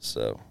stuff.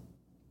 So,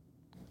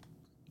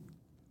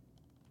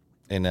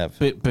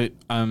 but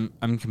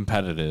I'm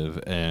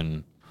competitive,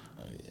 and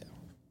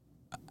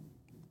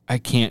I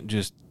can't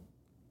just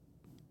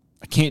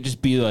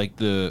be like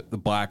the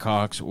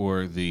Blackhawks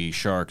or the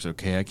Sharks,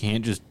 okay? I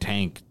can't just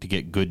tank to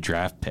get good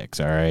draft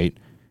picks, all right?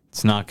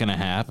 It's not going to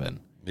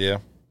happen. Yeah.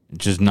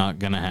 It's just not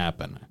going to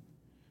happen.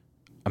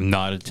 I'm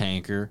not a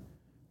tanker.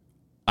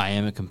 I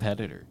am a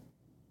competitor.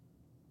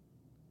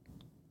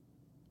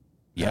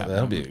 Yeah,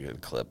 that'll be a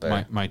good clip.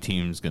 My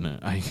team's going to...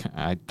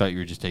 I thought you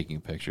were just taking a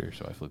picture,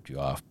 so I flipped you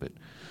off, but...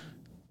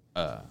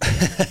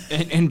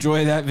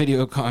 enjoy that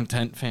video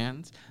content,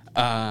 fans.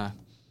 Yeah,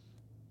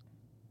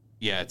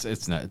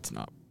 it's not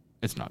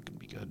going to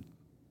be good.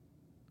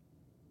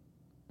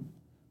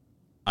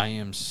 I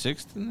am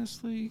 6th in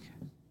this league.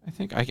 I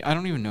think I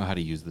don't even know how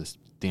to use this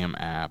damn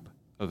app.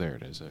 Oh, there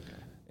it is. Okay.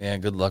 Yeah,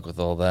 good luck with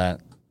all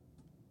that.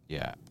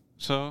 Yeah.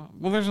 So,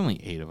 well, there's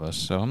only 8 of us,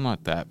 so I'm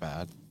not that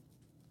bad.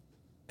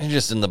 And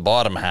just in the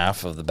bottom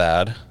half of the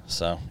bad.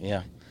 So,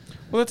 yeah.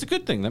 Well, that's a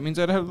good thing. That means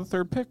I'd have the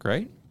 3rd pick,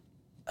 right?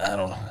 I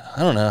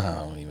don't know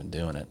how I'm even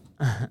doing it.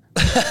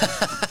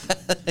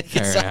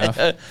 Fair enough.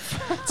 How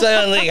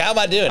am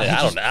I doing it?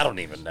 I don't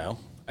even know.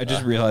 I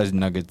just realized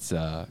Nuggets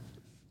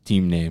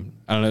team name.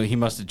 I don't know. He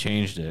must have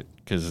changed it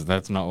because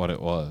that's not what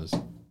it was.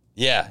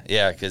 Yeah,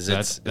 because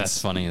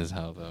that's funny as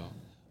hell though.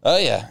 Oh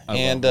yeah,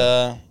 and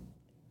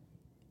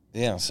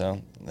yeah.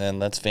 So then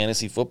that's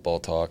fantasy football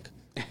talk.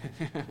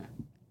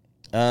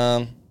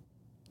 So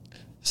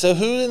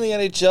who in the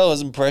NHL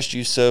has impressed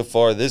you so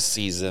far this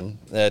season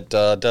that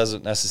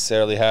doesn't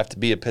necessarily have to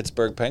be a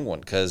Pittsburgh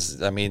Penguin?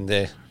 Because, I mean,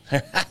 there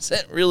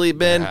hasn't really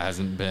been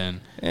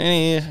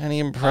any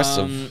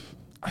impressive.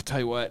 I tell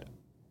you what,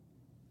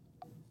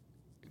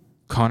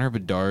 Connor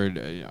Bedard,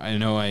 I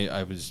know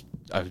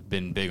I've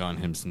been big on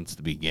him since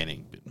the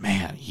beginning, but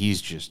man, he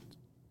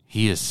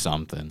is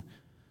something.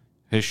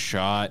 His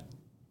shot,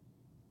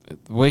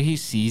 the way he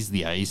sees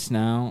the ice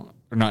now,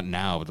 or not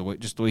now, but the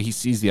way he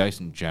sees the ice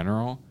in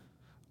general,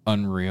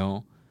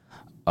 unreal.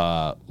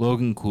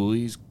 Logan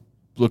Cooley's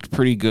looked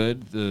pretty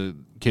good. The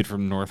kid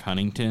from North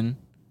Huntington.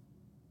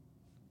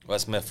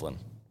 West Mifflin.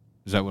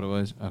 Is that what it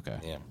was? Okay.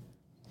 Yeah.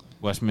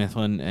 West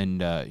Mifflin,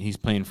 and he's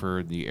playing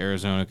for the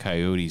Arizona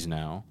Coyotes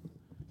now.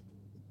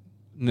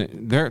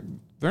 They're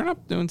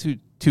not doing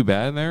too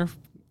bad.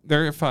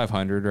 They're at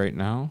 500 right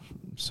now.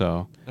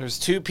 So there's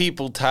two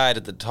people tied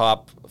at the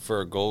top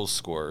for goal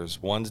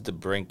scorers. One's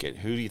DeBrincat.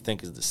 Who do you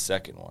think is the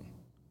second one?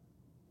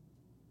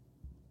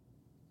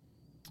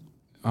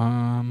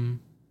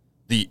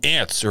 The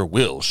answer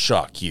will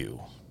shock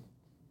you.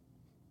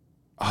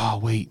 Oh,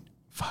 wait.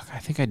 Fuck, I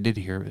think I did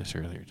hear this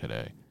earlier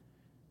today.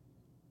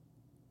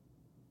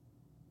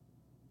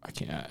 I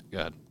can't.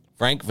 God.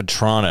 Frank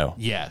Vetrano.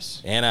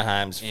 Yes.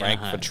 Anaheim's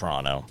Frank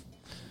Vetrano.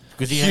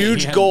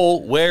 Huge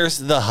goal. Where's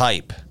the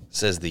hype?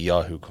 Says the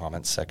Yahoo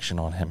comments section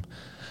on him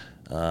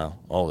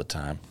all the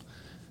time.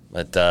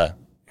 But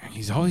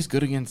he's always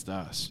good against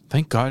us.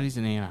 Thank God he's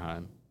in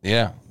Anaheim.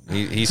 Yeah.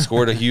 He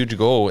scored a huge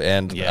goal,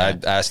 and I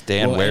asked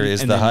Dan, where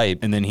is the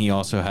hype? And then he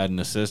also had an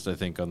assist, I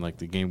think, on like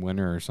the game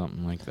winner or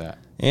something like that.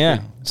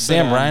 Yeah.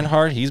 Sam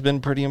Reinhart, he's been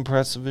pretty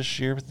impressive this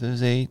year with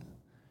those 8.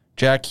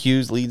 Jack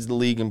Hughes leads the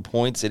league in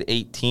points at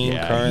 18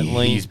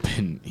 currently.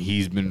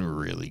 He's been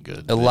really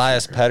good.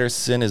 Elias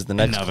Pettersson is the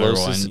next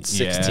closest at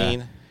 16.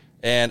 Yeah.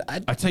 And I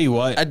tell you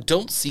what, I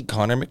don't see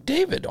Connor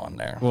McDavid on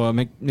there. Well,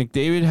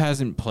 McDavid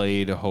hasn't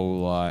played a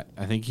whole lot.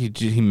 I think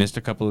he missed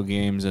a couple of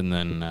games, and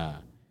then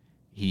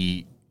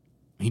he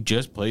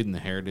just played in the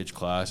Heritage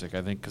Classic,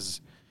 I think, because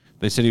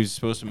they said he was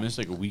supposed to miss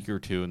like a week or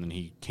two, and then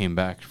he came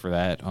back for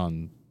that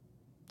on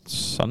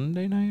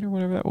Sunday night or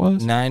whatever that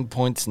was. 9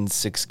 points in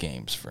 6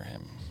 games for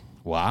him.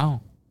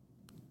 Wow.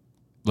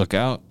 Look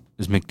out.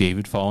 Is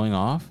McDavid falling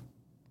off?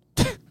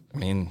 I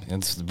mean,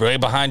 it's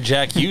right behind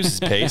Jack Hughes'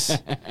 pace.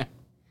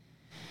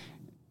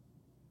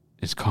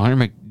 Is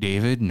Connor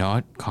McDavid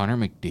not Connor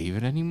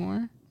McDavid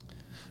anymore?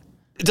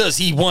 Does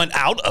he want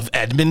out of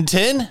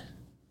Edmonton?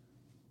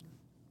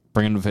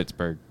 Bring him to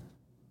Pittsburgh.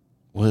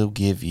 We'll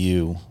give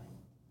you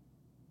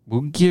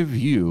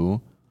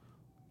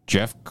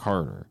Jeff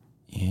Carter.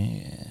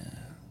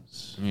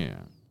 Yes. Yeah.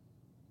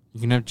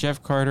 You can have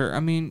Jeff Carter.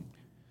 I mean,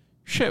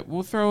 shit,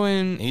 we'll throw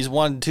in. He's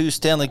won 2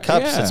 Stanley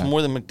Cups. Yeah. That's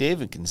more than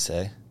McDavid can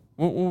say.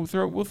 We'll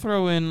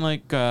throw in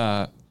like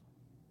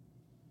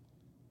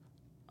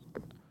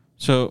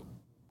so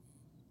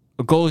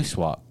a goalie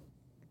swap.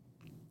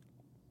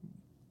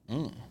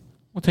 We'll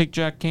take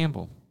Jack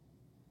Campbell.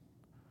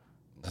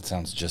 That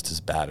sounds just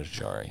as bad as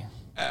Jari.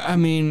 I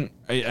mean,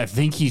 I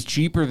think he's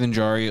cheaper than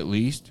Jari at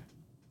least.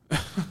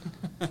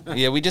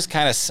 Yeah, we just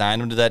kind of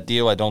signed him to that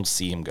deal. I don't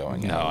see him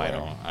going. No,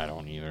 anywhere. I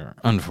don't either.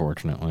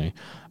 Unfortunately,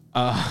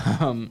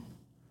 and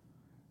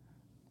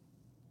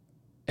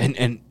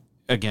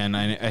again,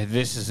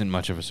 this isn't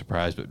much of a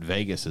surprise, but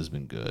Vegas has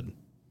been good.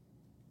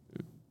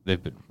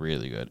 They've been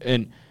really good,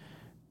 and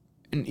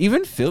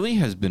even Philly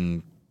has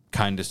been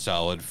kind of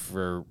solid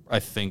for, I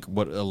think,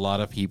 what a lot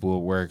of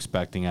people were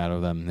expecting out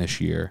of them this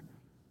year.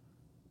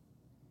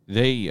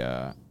 They've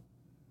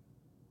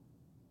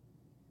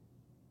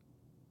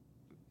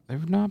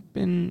not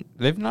been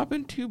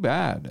too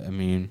bad. I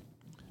mean,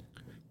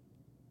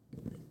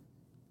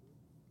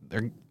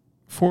 they're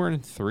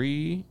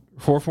 4-3,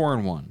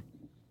 4-4-1,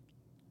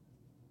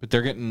 but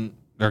they're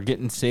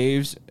getting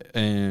saves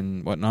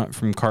and whatnot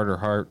from Carter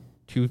Hart,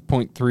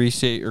 2.3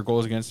 save or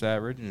goals against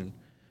average, and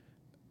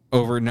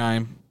over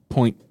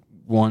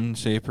 9.1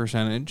 save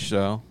percentage.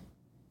 So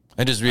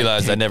I just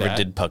realized I never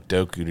did Puck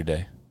Doku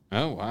today.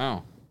 Oh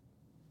wow!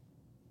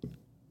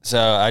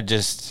 So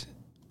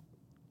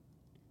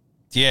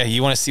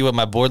you want to see what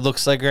my board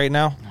looks like right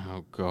now?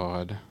 Oh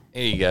God!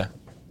 Here you go.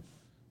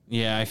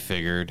 Yeah, I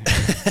figured.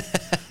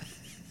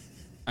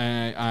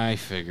 I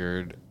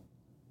figured.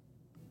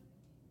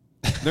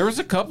 There was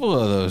a couple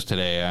of those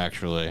today,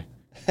 actually.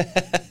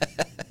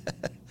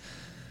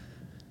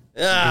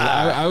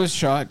 I was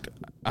shocked.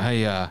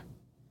 Oh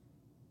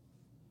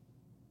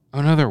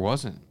no, there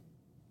wasn't.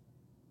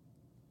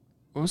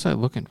 What was I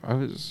looking for?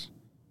 I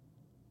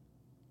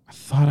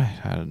thought I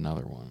had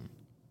another one.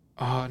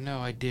 Oh no,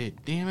 I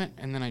did. Damn it!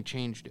 And then I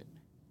changed it.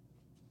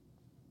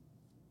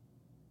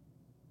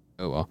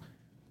 Oh well.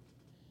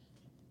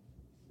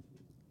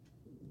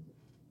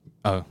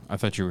 Oh, I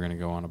thought you were going to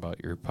go on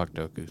about your Puck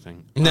Doku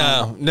thing.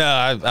 No,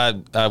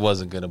 I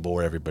wasn't going to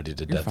bore everybody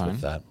to death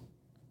with that.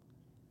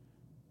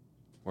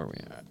 Where are we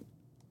at?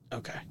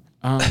 Okay.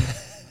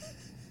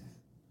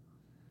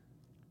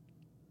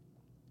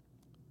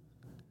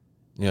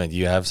 Do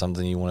you have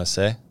something you want to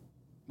say?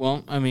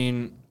 Well, I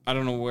mean, I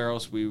don't know where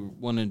else we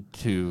wanted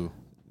to.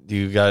 Do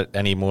you got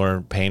any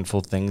more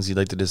painful things you'd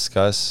like to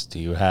discuss? Do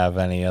you have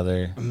any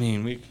other? I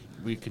mean,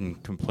 we can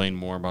complain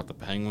more about the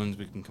Penguins.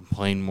 We can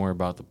complain more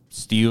about the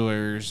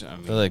Steelers. I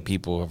feel like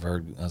people have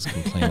heard us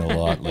complain a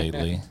lot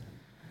lately.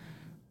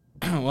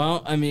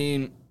 Well, I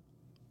mean,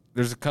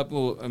 there's a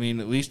couple. I mean,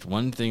 at least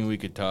one thing we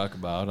could talk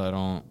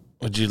about.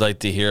 Would you like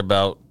to hear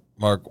about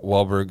Mark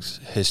Wahlberg's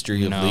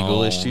history of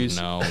legal issues?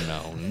 No,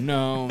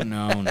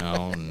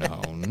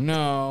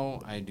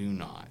 I do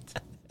not.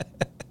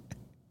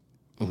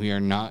 We are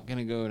not going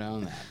to go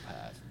down that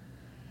path.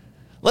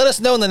 Let us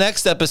know in the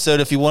next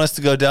episode if you want us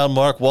to go down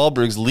Mark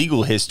Wahlberg's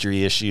legal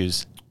history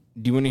issues.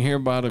 Do you want to hear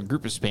about a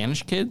group of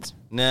Spanish kids?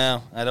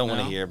 No, I don't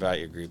want to hear about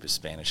your group of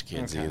Spanish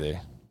kids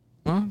either.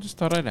 Well, just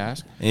thought I'd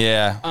ask.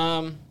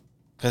 Yeah.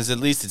 Because at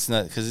least it's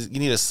not, because you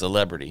need a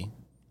celebrity.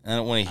 I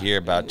don't want to hear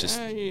about just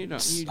you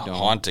don't.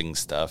 haunting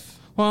stuff.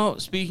 Well,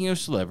 speaking of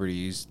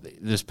celebrities,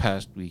 this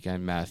past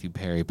weekend, Matthew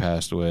Perry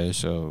passed away,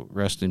 so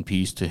rest in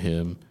peace to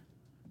him.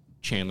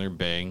 Chandler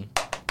Bing.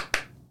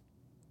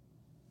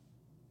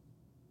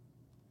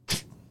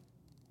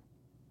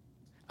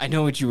 I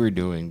know what you were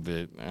doing,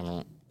 but I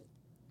don't.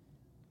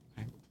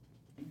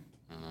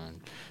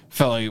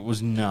 Felt like it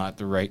was not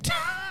the right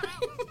time.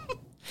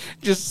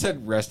 Just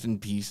said rest in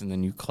peace and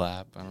then you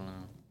clap. I don't know.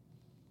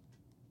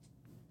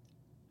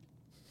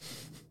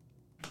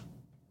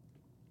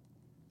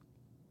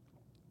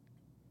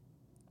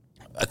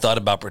 I thought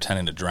about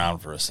pretending to drown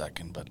for a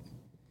second, but.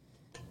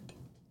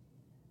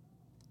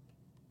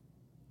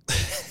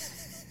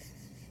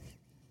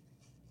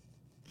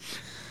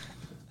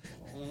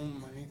 Oh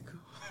my God.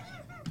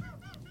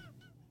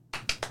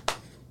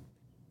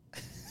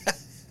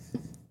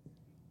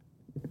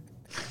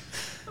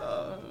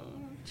 Oh,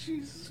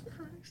 Jesus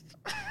Christ.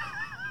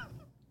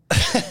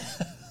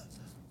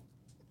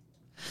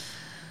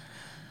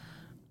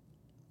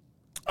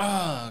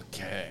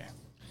 Okay.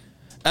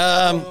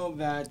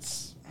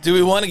 That's. Do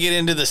we want to get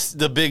into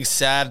the big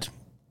sad?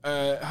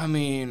 I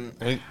mean,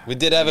 we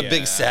did have a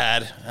big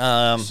sad.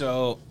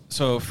 So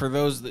for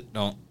those that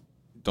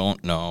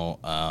don't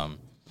know,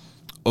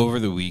 over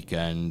the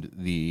weekend,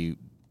 the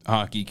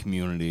hockey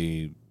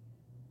community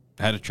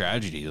had a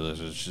tragedy. Let's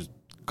just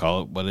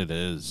call it what it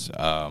is.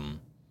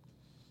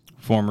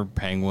 Former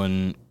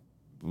Penguin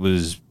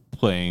was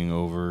playing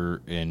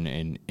over in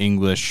an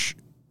English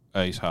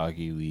ice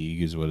hockey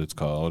league, is what it's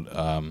called.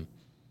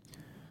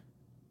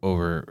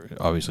 Over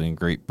obviously in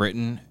Great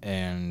Britain,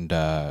 and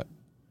a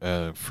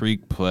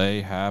freak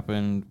play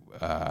happened.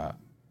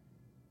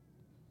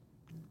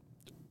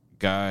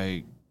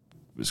 Guy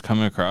was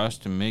coming across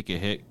to make a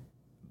hit.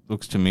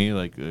 Looks to me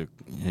like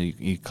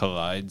he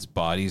collides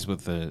bodies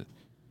with an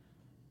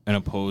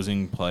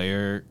opposing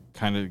player,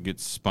 kind of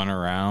gets spun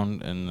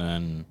around, and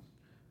then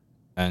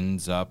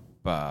ends up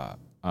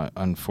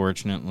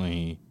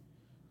unfortunately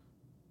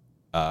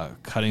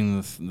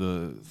cutting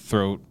the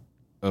throat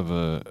of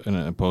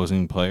an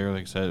opposing player,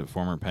 like I said, a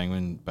former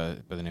Penguin by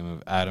the name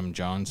of Adam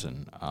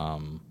Johnson.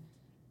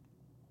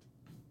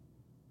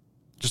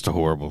 Just a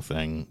horrible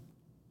thing.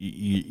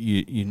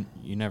 You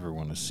never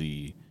want to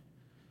see.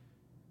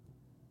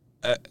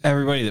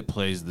 Everybody that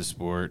plays the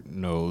sport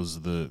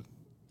knows the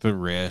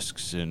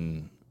risks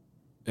and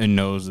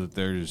knows that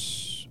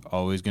there's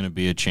always going to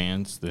be a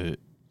chance that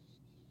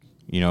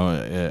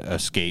a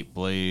skate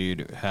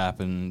blade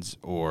happens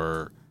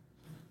or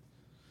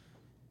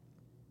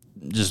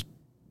just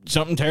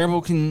something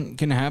terrible can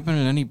happen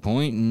at any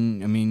point,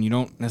 and I mean, you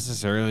don't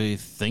necessarily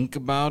think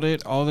about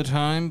it all the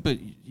time, but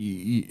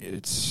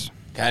it's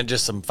kind of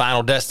just some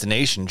Final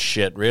Destination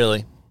shit,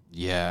 really.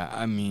 Yeah,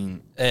 I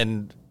mean,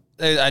 and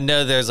I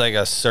know there's like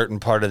a certain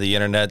part of the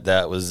internet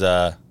that was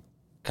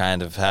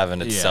kind of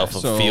having itself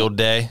a field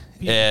day,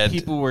 and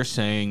people were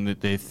saying that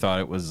they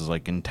thought it was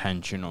like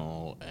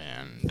intentional,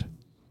 and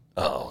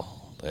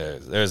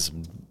there's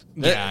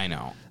I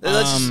know.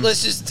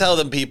 Let's just tell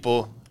them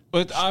people.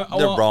 But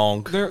they're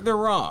wrong. They're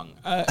wrong,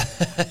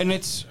 and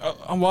it's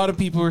a lot of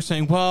people are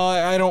saying, "Well,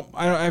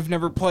 I've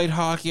never played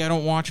hockey. I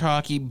don't watch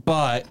hockey,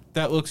 but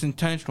that looks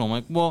intentional." I'm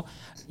like, "Well,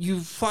 you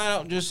flat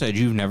out just said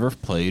you've never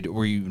played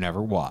or you've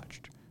never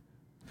watched.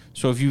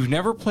 So if you've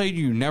never played,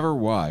 you never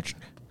watched.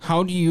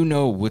 How do you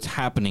know what's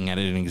happening at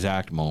an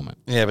exact moment?"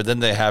 Yeah, but then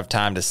they have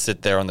time to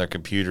sit there on their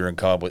computer and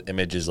come up with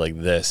images like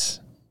this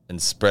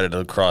and spread it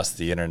across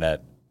the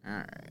internet. All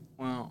right.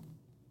 Well,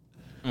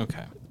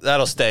 okay.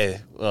 That'll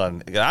stay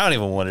on. I don't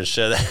even want to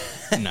show that.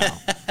 No.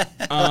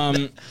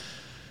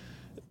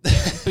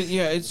 But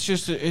yeah, it's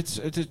just it's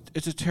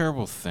a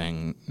terrible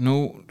thing.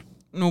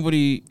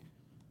 Nobody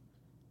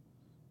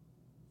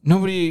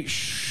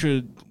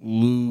should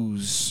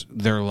lose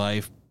their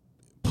life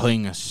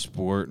playing a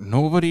sport.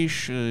 Nobody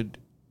should,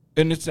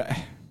 and it's.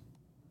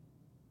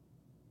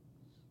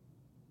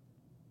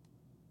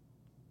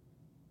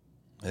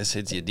 This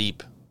hits you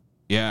deep.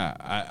 Yeah,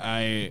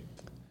 I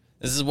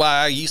This is why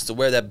I used to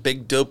wear that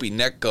big dopey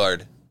neck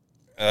guard.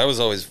 I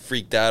was always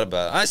freaked out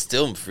about it. I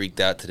still am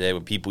freaked out today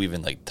when people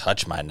even like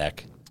touch my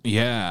neck.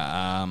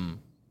 Yeah,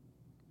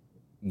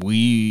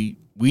 we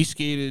we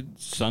skated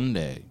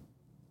Sunday,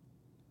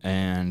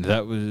 and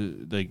that was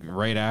like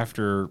right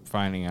after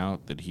finding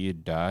out that he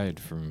had died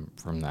from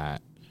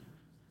that.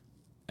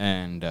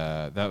 And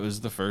that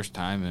was the first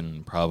time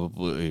in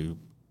probably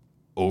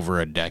over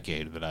a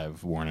decade that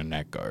I've worn a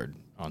neck guard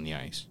on the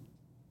ice.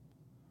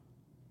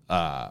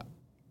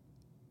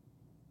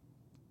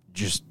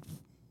 Just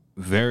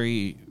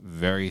very,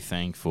 very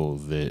thankful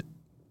that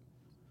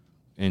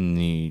in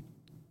the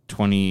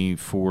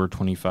 24,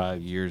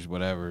 25 years,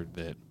 whatever,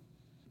 that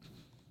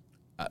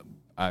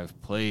I've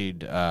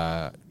played,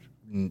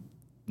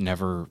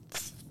 never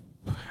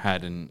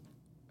had an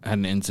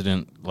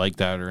incident like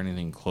that or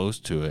anything close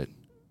to it.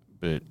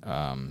 But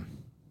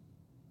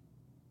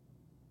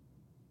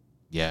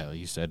yeah, like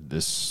you said,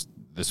 this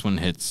one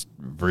hits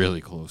really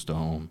close to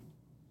home.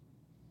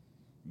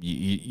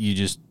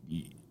 You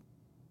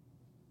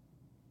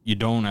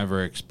don't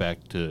ever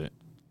expect to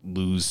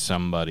lose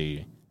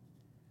somebody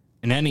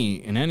in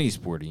any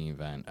sporting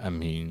event. I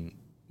mean,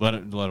 let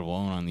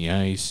alone on the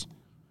ice.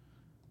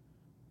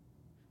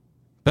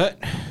 But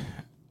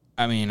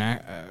I mean,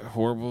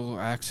 horrible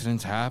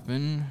accidents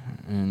happen,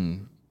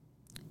 and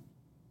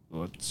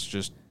let's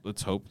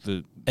hope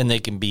that. And they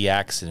can be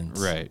accidents,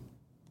 Right?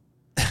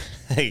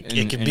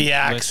 it can be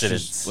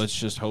accidents. Let's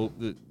just hope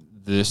that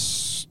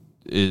this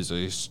is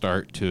a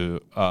start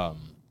to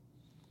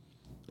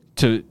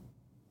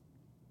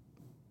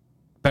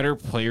better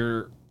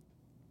player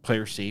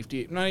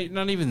safety.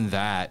 Not even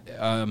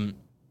that.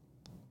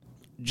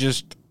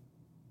 Just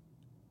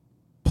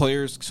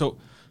players. So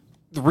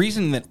the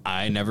reason that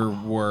I never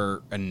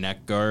wore a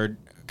neck guard,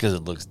 Because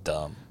it looks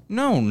dumb.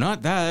 no,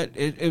 not that.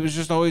 It was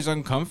just always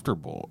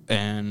uncomfortable,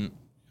 and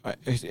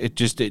it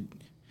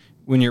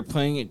when you're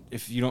playing it,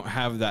 if you don't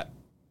have that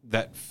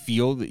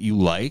feel that you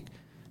like,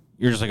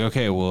 you're just like,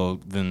 okay,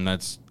 well then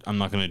I'm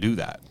not going to do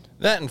that.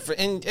 That and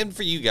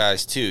for you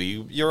guys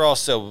too. You're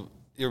also,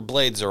 your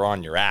blades are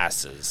on your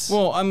asses.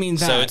 Well, I mean,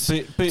 that,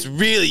 so but it's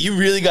really, you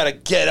really got to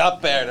get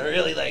up there to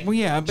really like. well,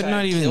 yeah, but try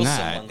not to even kill that.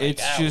 someone, like,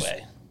 It's that just.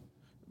 way.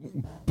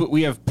 But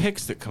we have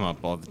picks that come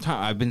up all the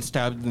time. I've been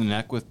stabbed in the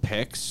neck with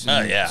picks.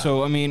 Oh, yeah.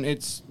 So I mean,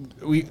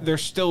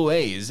 there's still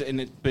ways,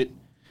 but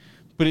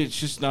it's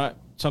just not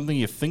something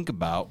you think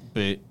about.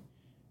 But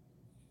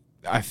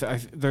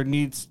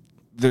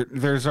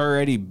there's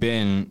already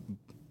been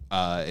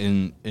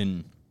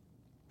in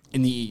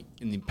the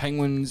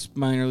Penguins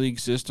minor league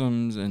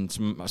systems and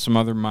some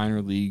other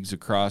minor leagues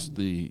across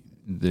the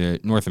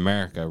North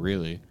America,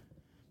 really.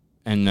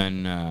 And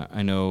then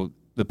I know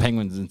the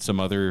Penguins and some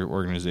other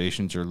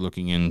organizations are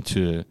looking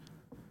into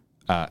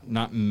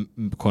not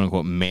quote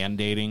unquote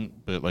mandating,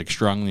 but like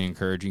strongly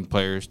encouraging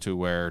players to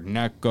wear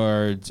neck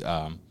guards,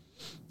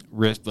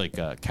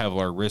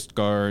 Kevlar wrist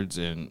guards,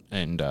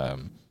 and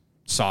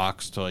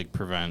socks to like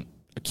prevent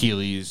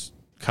Achilles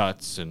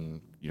cuts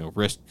and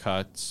wrist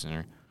cuts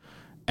and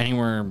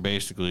anywhere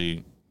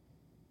basically.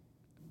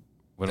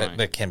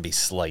 That can be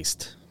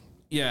sliced.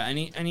 Yeah,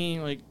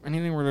 anything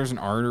where there's an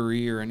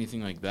artery or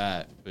anything like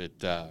that,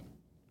 but.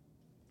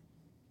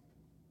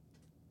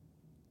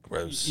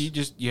 Gross.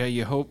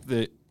 You hope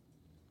that.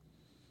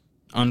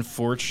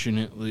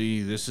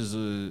 Unfortunately, this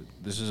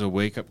is a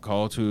wake up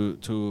call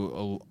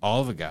to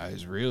all the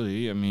guys.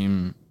 Really, I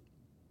mean,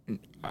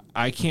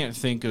 I can't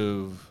think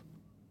of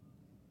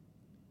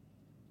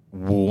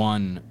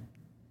one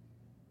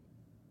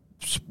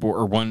sport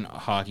or one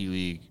hockey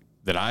league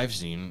that I've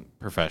seen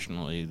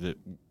professionally that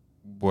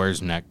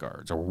wears neck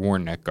guards or wore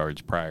neck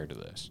guards prior to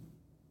this.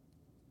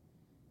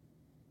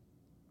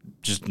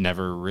 Just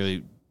never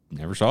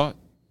saw it.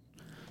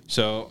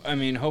 So, I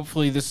mean,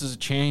 hopefully this is a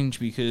change,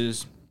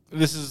 because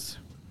this is,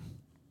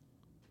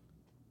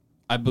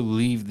 I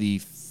believe, the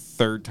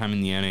third time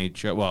in the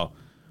NHL, well,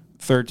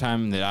 third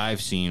time that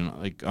I've seen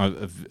like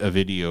a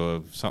video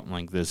of something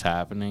like this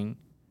happening.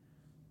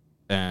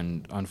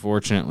 And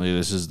unfortunately,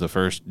 this is the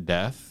first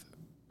death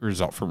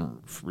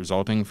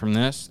resulting from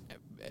this.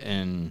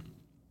 And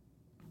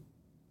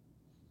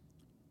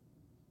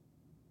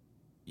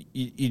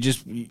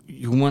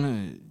you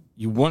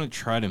want to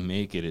try to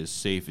make it as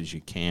safe as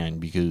you can,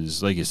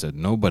 because, like you said,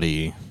 no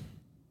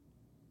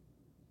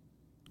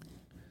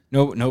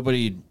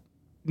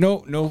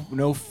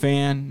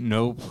fan,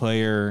 no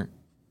player,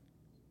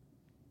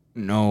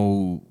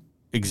 no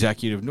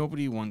executive,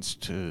 nobody wants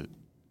to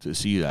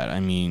see that. I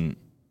mean,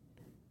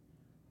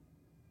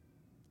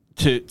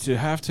 to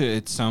have to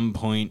at some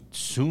point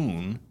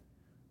soon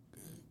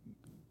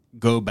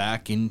go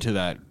back into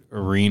that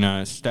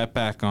arena, step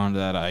back onto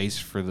that ice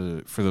for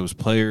those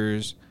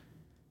players,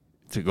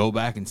 to go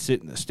back and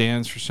sit in the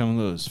stands for some of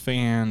those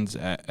fans.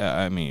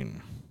 I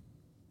mean,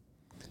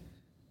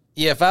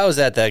 yeah, if I was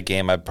at that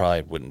game, I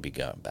probably wouldn't be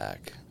going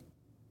back.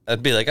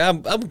 I'd be like,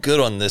 I'm good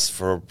on this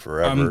for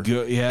forever. I'm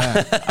good.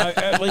 Yeah,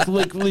 I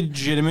like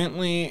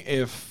legitimately,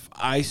 if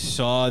I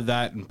saw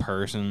that in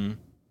person,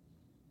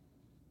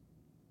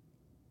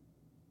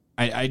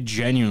 I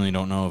genuinely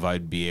don't know if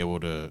I'd be able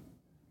to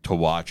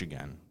watch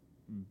again,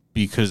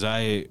 because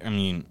I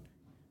mean,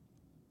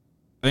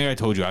 I think I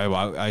told you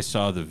I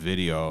saw the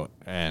video,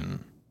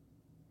 and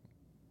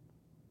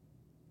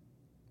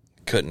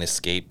couldn't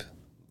escape.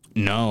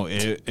 No,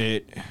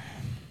 The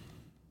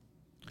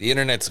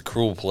internet's a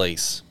cruel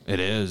place. it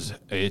is.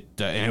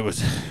 And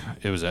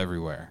it was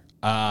everywhere.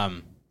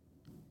 I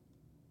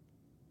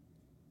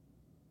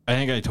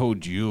think I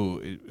told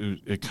you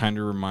it kind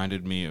of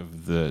reminded me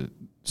of the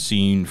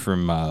scene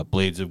from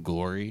Blades of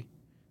Glory,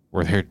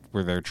 where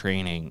they're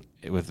training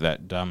with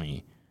that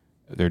dummy.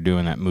 They're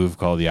doing that move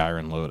called the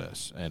Iron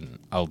Lotus, and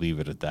I'll leave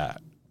it at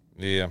that.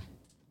 Yeah.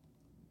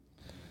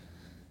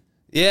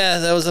 Yeah,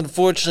 that was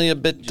unfortunately a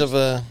bit of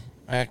a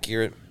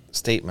accurate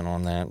statement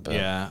on that. But.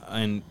 Yeah,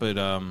 but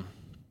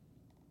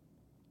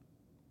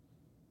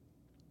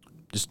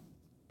just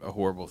a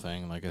horrible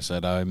thing. Like I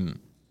said,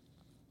 I'm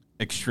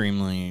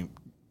extremely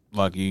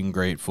lucky and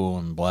grateful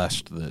and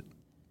blessed that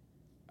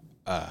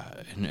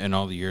in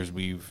all the years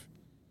we've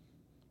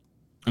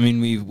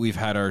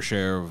had our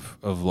share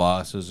of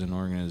losses in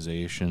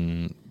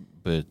organization,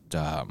 but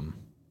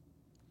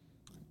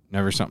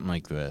never something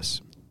like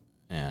this.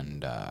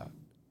 And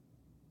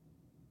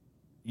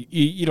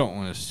you don't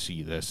want to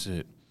see this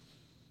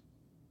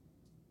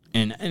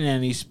in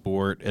any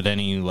sport at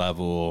any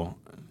level.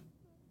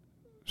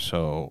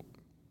 So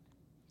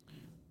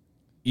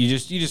you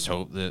just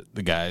hope that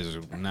the guys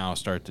now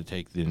start to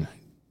take the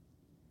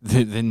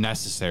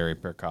necessary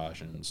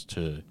precautions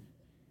to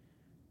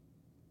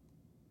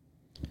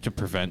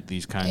prevent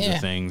these kinds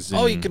of things.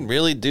 Oh, you can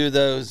really do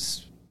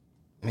those.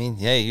 I mean,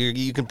 yeah,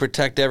 you can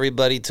protect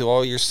everybody to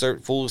all your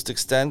fullest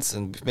extents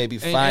and maybe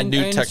find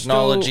new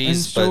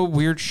technologies. So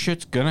weird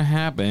shit's gonna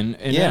happen,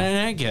 and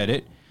I get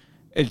it.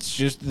 It's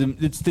just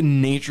it's the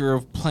nature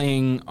of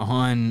playing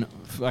on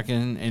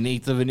fucking an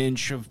eighth of an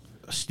inch of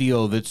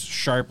steel that's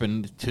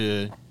sharpened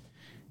to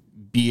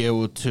be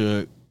able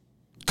to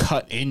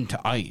cut into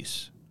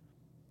ice.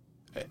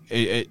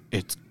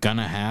 It's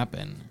gonna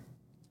happen.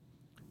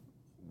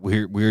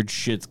 Weird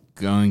shit's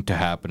going to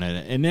happen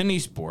in any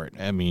sport.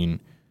 I mean,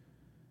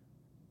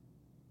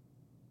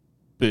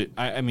 but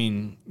I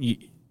mean, you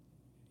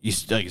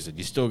like I said,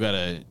 you still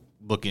gotta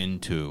look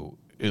into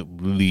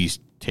at least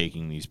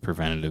taking these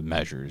preventative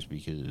measures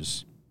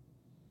because,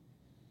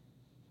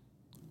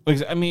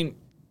 like, I mean,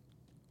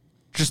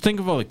 just think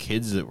of all the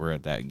kids that were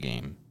at that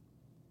game.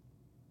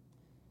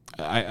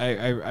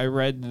 I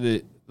read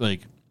that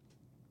like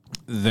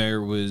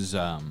there was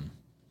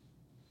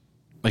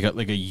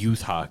like a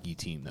youth hockey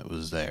team that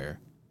was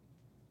there,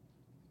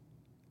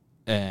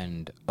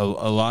 and a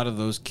lot of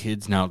those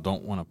kids now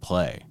don't want to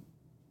play,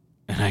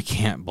 and I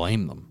can't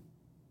blame them.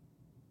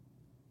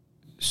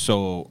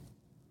 So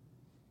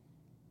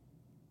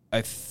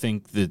I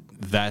think that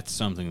that's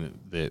something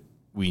that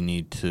we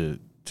need to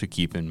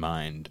keep in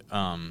mind,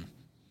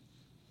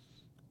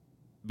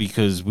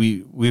 because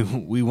we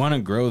want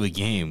to grow the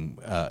game.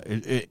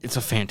 It's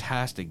a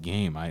fantastic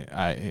game.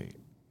 I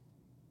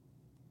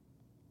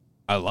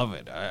love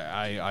it.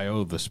 I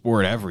owe the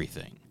sport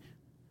everything.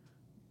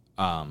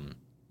 And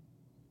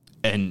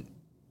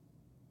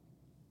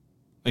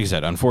like I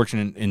said,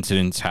 unfortunate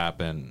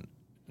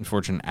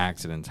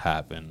accidents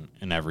happen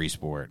in every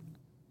sport.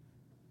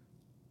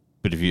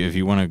 But if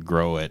you want to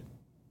grow it,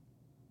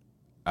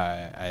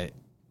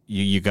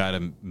 you got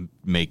to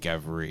make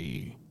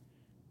you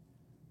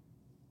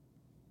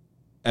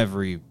got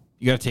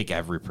to take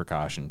every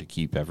precaution to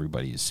keep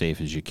everybody as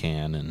safe as you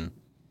can. And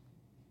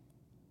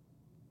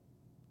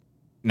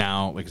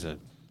now, like I said,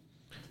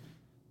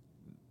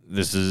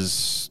 this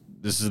is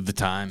the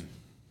time.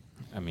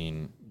 I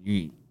mean,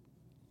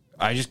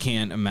 I just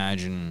can't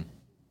imagine.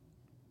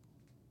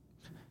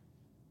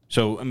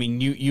 So, I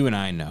mean, you and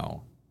I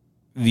know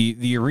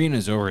the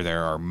arenas over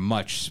there are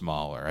much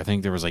smaller. I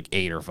think there was like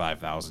 8,000 or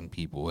 5,000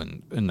 people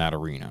in that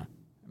arena.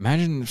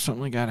 Imagine if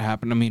something like that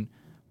happened. I mean,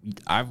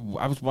 I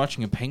was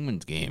watching a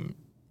Penguins game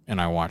and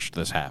I watched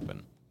this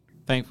happen.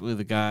 Thankfully,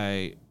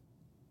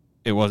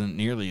 it wasn't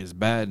nearly as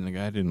bad, and the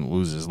guy didn't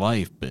lose his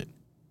life. But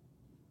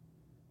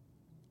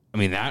I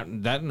mean,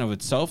 that in of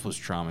itself was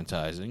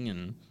traumatizing,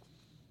 and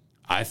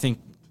I think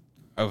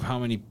of how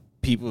many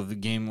people the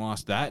game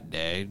lost that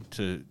day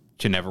to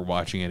never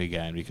watching it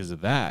again because of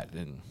that,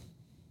 and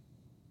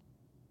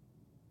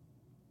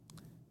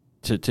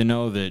to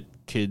know that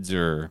kids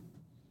are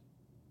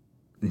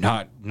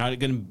not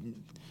even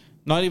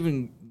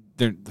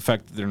the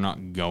fact that they're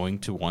not going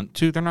to want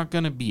to, they're not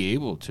going to be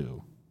able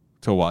to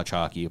watch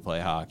hockey, play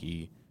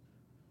hockey.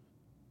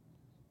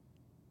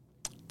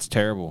 It's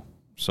terrible.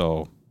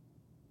 So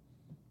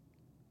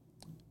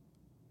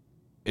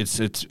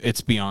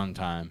it's beyond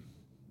time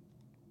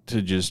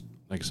to just,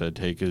 like I said,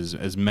 take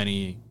as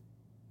many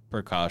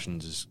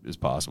precautions as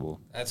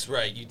possible. That's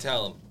right. You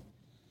tell them.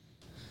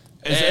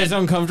 As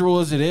uncomfortable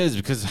as it is,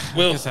 because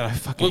like I said, I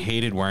fucking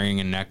hated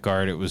wearing a neck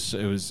guard. It was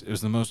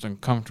the most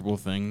uncomfortable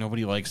thing.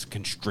 Nobody likes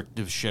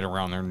constrictive shit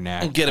around their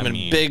neck. And get them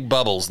in big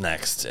bubbles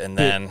next, and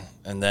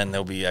then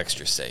they'll be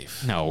extra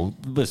safe. No,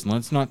 listen,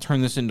 let's not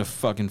turn this into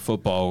fucking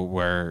football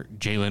where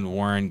Jaylen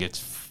Warren gets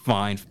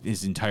fined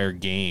his entire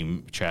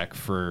game check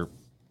for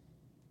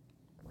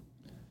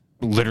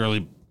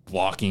literally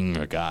blocking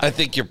a guy. I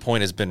think your point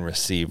has been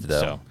received,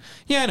 though. So,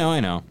 yeah, I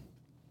know.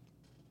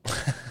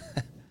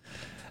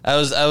 I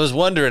was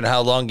wondering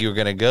how long you were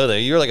going to go there.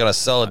 You were like on a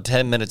solid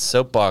 10-minute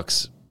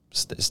soapbox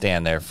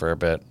stand there for a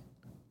bit.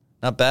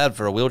 Not bad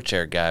for a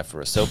wheelchair guy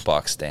for a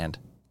soapbox stand.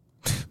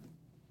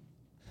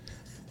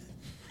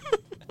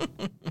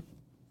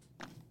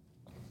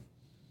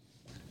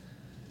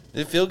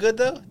 Did it feel good,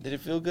 though? Did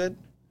it feel good?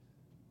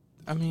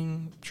 I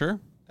mean, sure.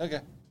 Okay.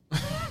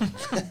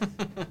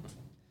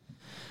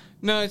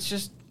 No,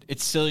 it's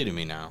silly to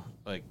me now.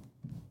 Like,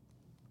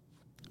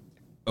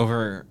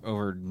 over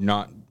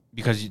not,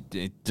 because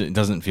it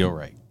doesn't feel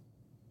right.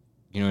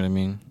 You know what I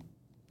mean?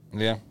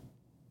 Yeah.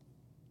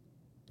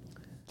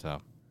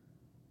 So.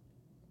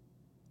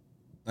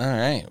 All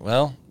right.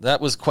 Well,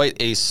 that was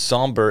quite a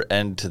somber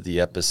end to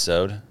the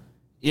episode.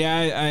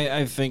 Yeah,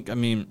 I think, I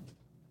mean,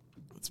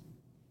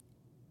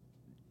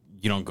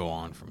 you don't go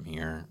on from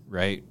here,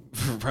 right?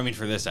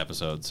 For this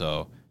episode,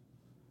 so.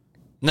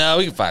 No,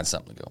 we can find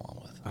something to go on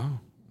with. Oh,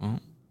 well,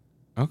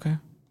 okay.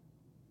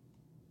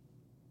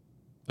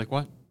 Like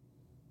what?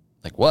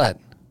 Like what?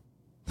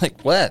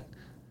 Like what?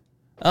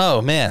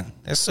 Oh, man.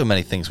 There's so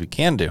many things we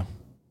can do.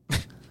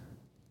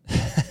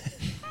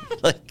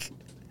 Like,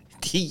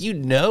 do you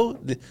know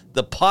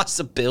the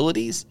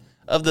possibilities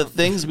of the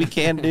things we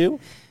can do?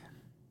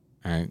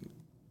 All right.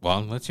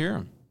 Well, let's hear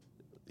them.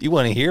 You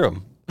want to hear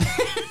them.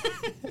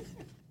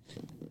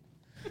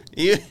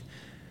 You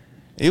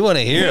want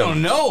to hear You him.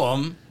 don't know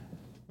them.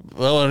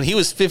 Well, when he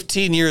was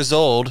 15 years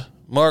old,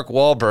 Mark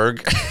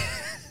Wahlberg,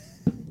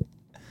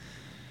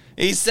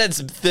 he said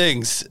some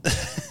things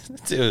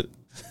to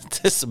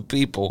some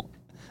people,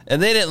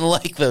 and they didn't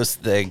like those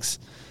things.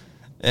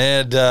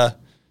 And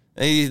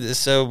he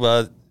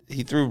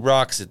threw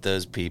rocks at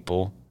those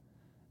people.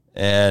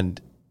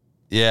 And,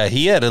 yeah,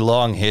 he had a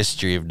long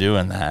history of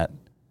doing that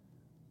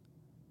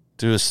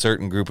to a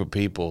certain group of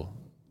people,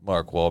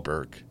 Mark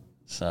Wahlberg.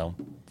 So,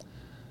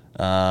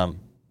 That's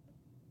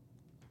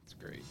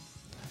great.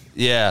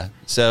 yeah,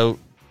 so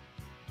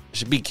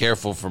should be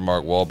careful for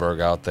Mark Wahlberg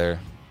out there.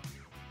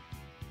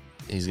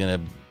 He's going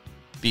to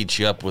beat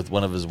you up with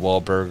one of his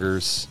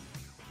Wahlburgers,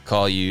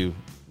 call you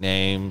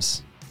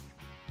names.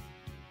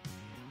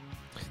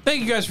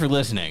 Thank you guys for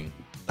listening.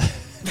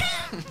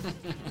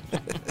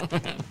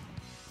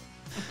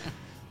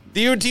 Do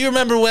you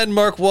remember when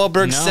Mark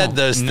Wahlberg said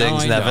those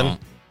things, I Nevin?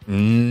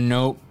 don't.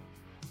 Nope.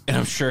 And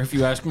I'm sure if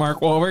you ask Mark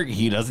Wahlberg,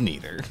 he doesn't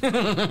either.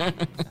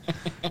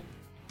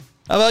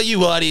 How about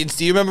you, audience?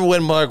 Do you remember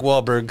when Mark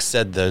Wahlberg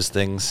said those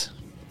things?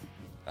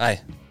 I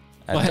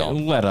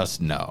don't. Let us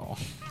know.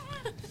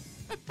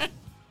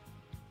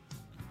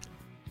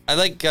 I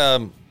like.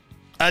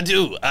 I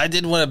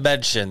did want to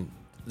mention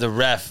the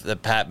ref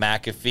that Pat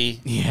McAfee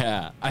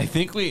Yeah, I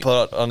think we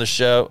put out on the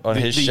show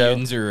his the show.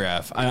 Yinzer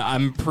ref.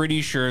 I'm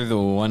pretty sure the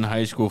one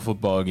high school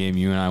football game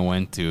you and I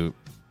went to,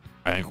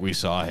 I think we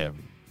saw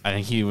him. I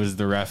think he was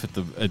the ref at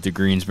the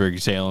Greensburg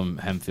Salem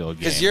Hempfield game.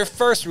 Because your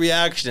first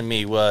reaction to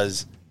me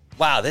was,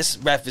 "Wow, this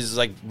ref is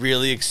like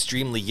really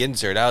extremely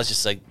Yinzer." And I was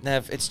just like,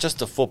 "Nev, it's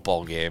just a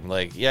football game.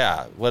 Like,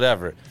 yeah,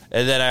 whatever."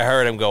 And then I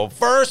heard him go,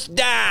 "First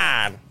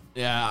down."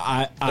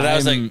 Yeah, I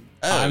was like,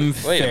 oh, I'm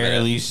wait a minute.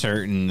 fairly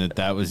certain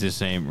that was the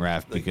same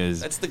ref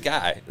because That's the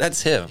guy.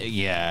 That's him.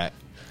 yeah,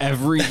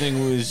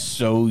 everything was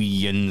so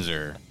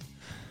Yinzer.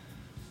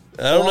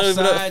 I don't All know.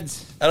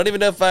 sides. I don't even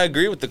know if I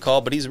agree with the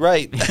call, but he's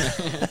right.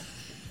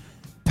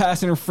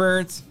 Pass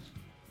interference.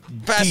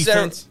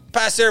 Defense.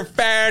 Pass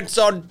interference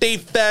on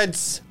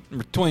defense.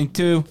 Number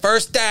 22.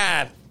 First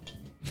down.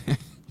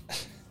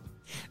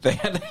 They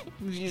had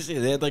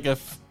like a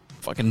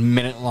fucking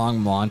minute-long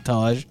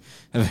montage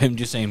of him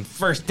just saying,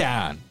 first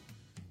down.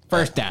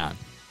 First down.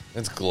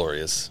 That's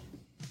glorious.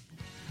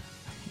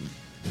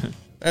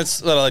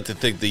 That's what I like to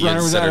think the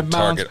Runner was out YinzCenter of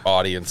bounds. target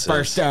audience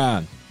First is.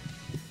 down.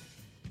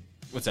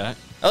 What's that?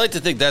 I like to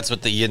think that's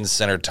what the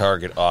YinzCenter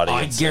target I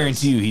audience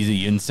guarantee you he's a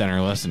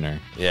YinzCenter listener.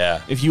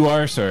 Yeah. If you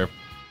are, sir,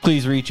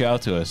 please reach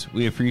out to us.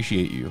 We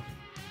appreciate you.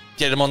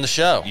 Get him on the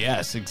show.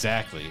 Yes,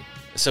 exactly.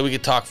 So we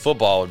could talk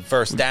football and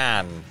first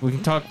down. We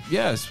can talk,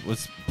 yes,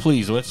 let's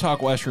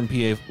talk Western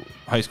PA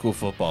high school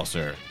football,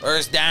 sir.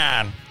 First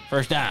down.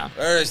 First down.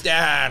 First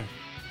down.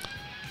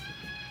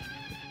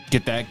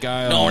 Get that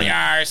guy No on,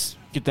 yards.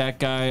 get that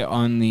guy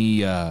on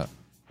the, I'm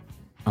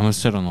going to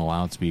sit on the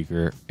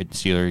loudspeaker at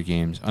Steeler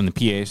games, on the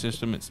PA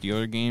system at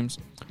Steeler games.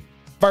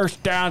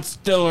 First down,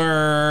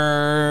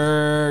 Steelers.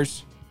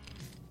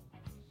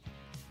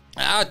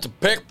 Out to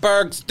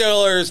Pittsburgh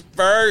Steelers.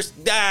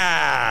 First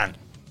down.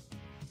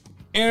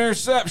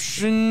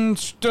 Interception,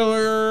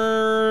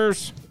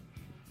 Steelers.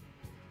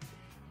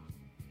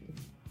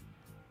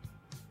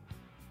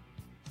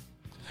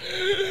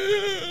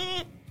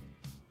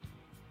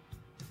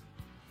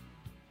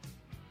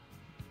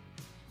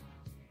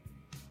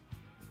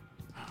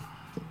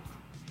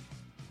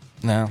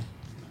 No.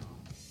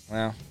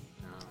 Well.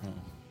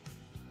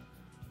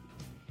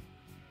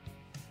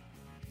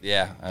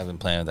 Yeah, I've been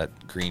playing with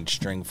that green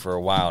string for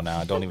a while now.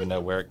 I don't even know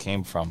where it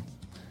came from.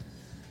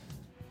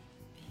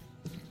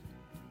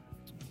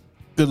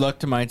 Good luck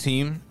to my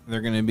team.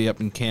 They're going to be up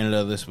in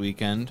Canada this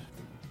weekend.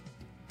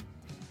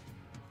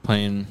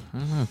 Playing,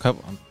 I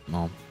don't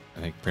know,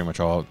 I think pretty much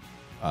all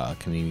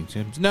Canadian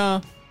teams.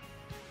 No,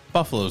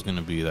 Buffalo's going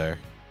to be there.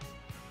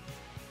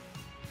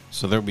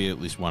 So there'll be at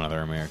least one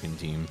other American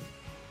team.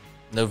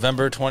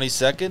 November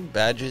 22nd,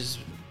 Badges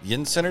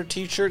YinzCenter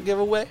t-shirt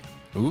giveaway.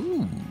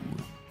 Ooh.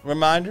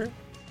 Reminder.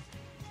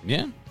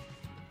 Yeah.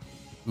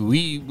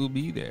 We will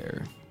be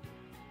there.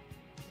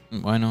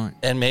 Why not?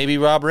 And maybe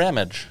Rob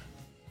Ramage.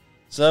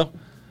 So,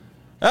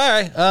 all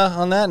right.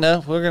 On that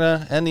note, we're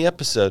going to end the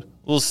episode.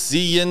 We'll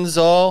see yins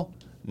all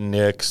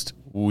next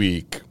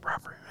week.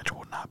 Rob Ramage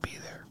will not be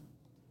there.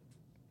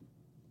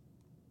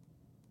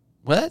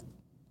 What?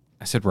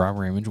 I said Rob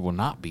Ramage will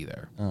not be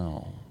there.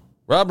 Oh.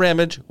 Rob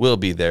Ramage will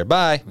be there.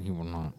 Bye. He will not.